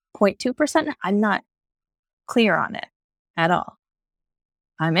 0.2%? I'm not clear on it at all.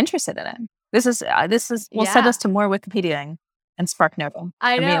 I'm interested in it. This is will send Yeah, us to more Wikipediaing and spark novel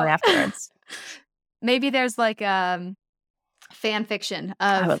I immediately know. afterwards. Maybe there's like fan fiction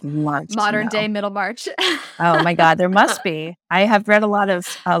I would of love to modern day know. Middlemarch. Oh my God, there must be. I have read a lot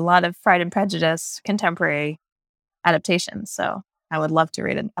of Pride and Prejudice contemporary adaptations, so I would love to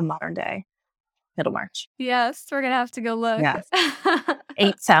read a modern day Middlemarch. Yes, we're gonna have to go look. Yeah,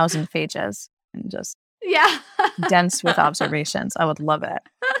 8,000 pages and just Yeah. dense with observations. I would love it.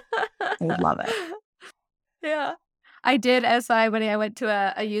 I would love it. Yeah. I did SI when I went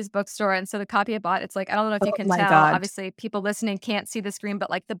to a used bookstore, and so the copy I bought, it's like, I don't know if you Oh can my tell, God. obviously, people listening can't see the screen,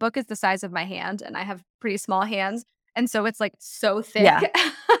 but, like, the book is the size of my hand, and I have pretty small hands, and so it's, like, so thick. Yeah,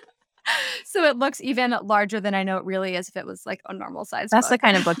 So it looks even larger than I know it really is if it was, like, a normal sized that's the book.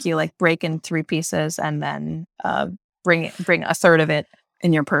 kind of book you like break in three pieces and then bring a third of it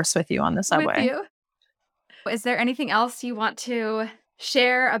in your purse with you on the With subway. you. Is there anything else you want to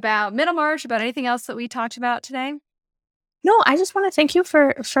share about Middlemarch, about anything else that we talked about today? No, I just want to thank you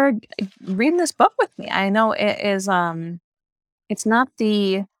for reading this book with me. I know it is it's not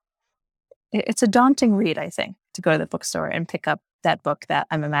the it's a daunting read, I think, to go to the bookstore and pick up that book that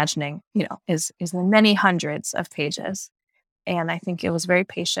I'm imagining, is in many hundreds of pages. And I think it was very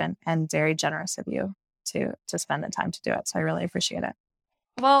patient and very generous of you to spend the time to do it. So I really appreciate it.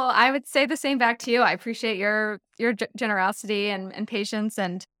 Well, I would say the same back to you. I appreciate your generosity and patience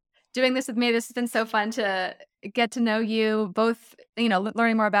and doing this with me. This has been so fun to get to know you both,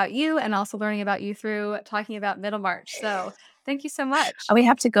 learning more about you and also learning about you through talking about Middlemarch. So thank you so much. We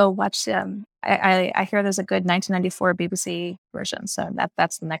have to go watch. I hear there's a good 1994 BBC version, so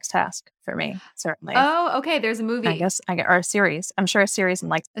that's the next task for me. Certainly, Oh, okay. There's a I movie, guess I get or a series. I'm sure a series in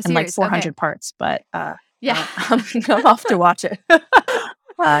like a in like series. Okay. 400 parts, but Yeah. I'll have to watch it.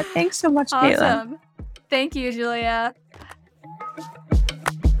 Thanks so much, Caitlin. Awesome. Thank you, Julia.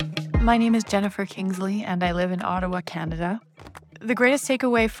 My name is Jennifer Kingsley, and I live in Ottawa, Canada. The greatest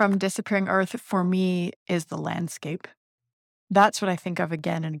takeaway from Disappearing Earth for me is the landscape. That's what I think of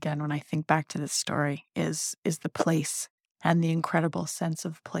again and again when I think back to this story is the place and the incredible sense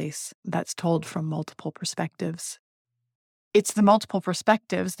of place that's told from multiple perspectives. It's the multiple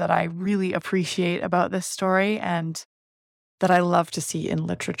perspectives that I really appreciate about this story and that I love to see in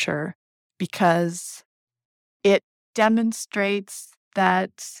literature because it demonstrates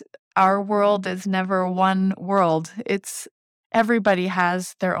that our world is never one world. It's everybody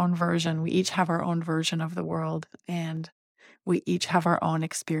has their own version. We each have our own version of the world, and we each have our own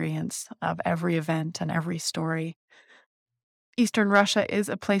experience of every event and every story. Eastern Russia is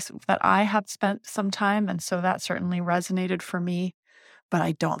a place that I have spent some time, and so that certainly resonated for me. But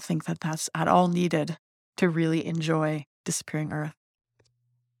I don't think that that's at all needed to really enjoy Disappearing Earth.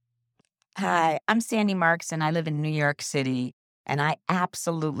 Hi, I'm Sandy Marks and I live in New York City, and I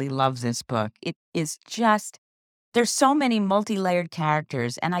absolutely love this book. It is just, there's so many multi-layered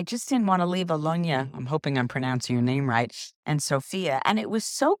characters, and I just didn't want to leave Alonia, I'm hoping I'm pronouncing your name right, and Sophia. And it was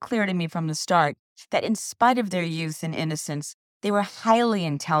so clear to me from the start that in spite of their youth and innocence, they were highly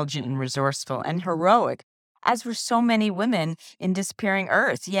intelligent and resourceful and heroic, as were so many women in Disappearing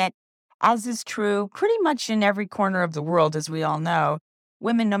Earth. Yet, as is true pretty much in every corner of the world, as we all know,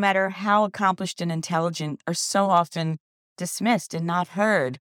 women, no matter how accomplished and intelligent, are so often dismissed and not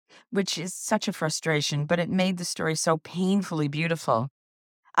heard, which is such a frustration, but it made the story so painfully beautiful.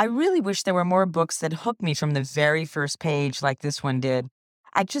 I really wish there were more books that hooked me from the very first page like this one did.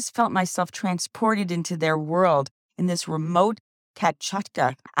 I just felt myself transported into their world in this remote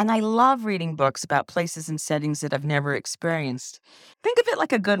Kamchatka, and I love reading books about places and settings that I've never experienced. Think of it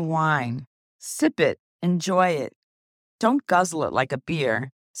like a good wine. Sip it, enjoy it. Don't guzzle it like a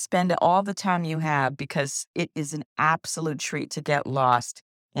beer. Spend all the time you have because it is an absolute treat to get lost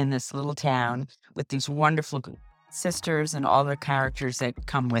in this little town with these wonderful sisters and all the characters that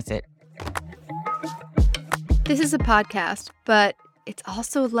come with it. This is a podcast, but it's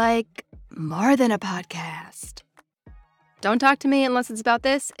also like more than a podcast. Don't Talk to Me Unless It's About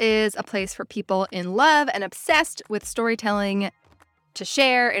This is a place for people in love and obsessed with storytelling to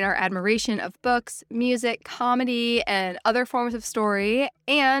share in our admiration of books, music, comedy, and other forms of story,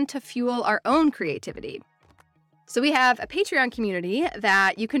 and to fuel our own creativity. So we have a Patreon community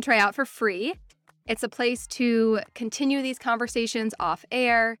that you can try out for free. It's a place to continue these conversations off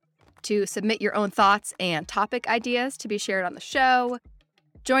air, to submit your own thoughts and topic ideas to be shared on the show.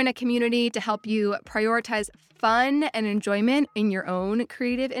 Join a community to help you prioritize fun and enjoyment in your own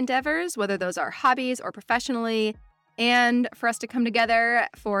creative endeavors, whether those are hobbies or professionally, and for us to come together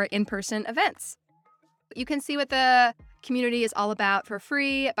for in-person events. You can see what the community is all about for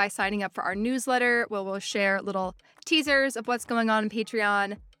free by signing up for our newsletter, where we'll share little teasers of what's going on in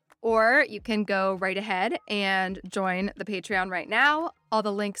Patreon. Or you can go right ahead and join the Patreon right now. All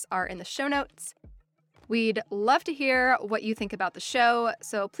the links are in the show notes. We'd love to hear what you think about the show,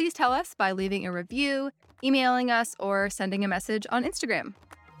 so please tell us by leaving a review, emailing us, or sending a message on Instagram.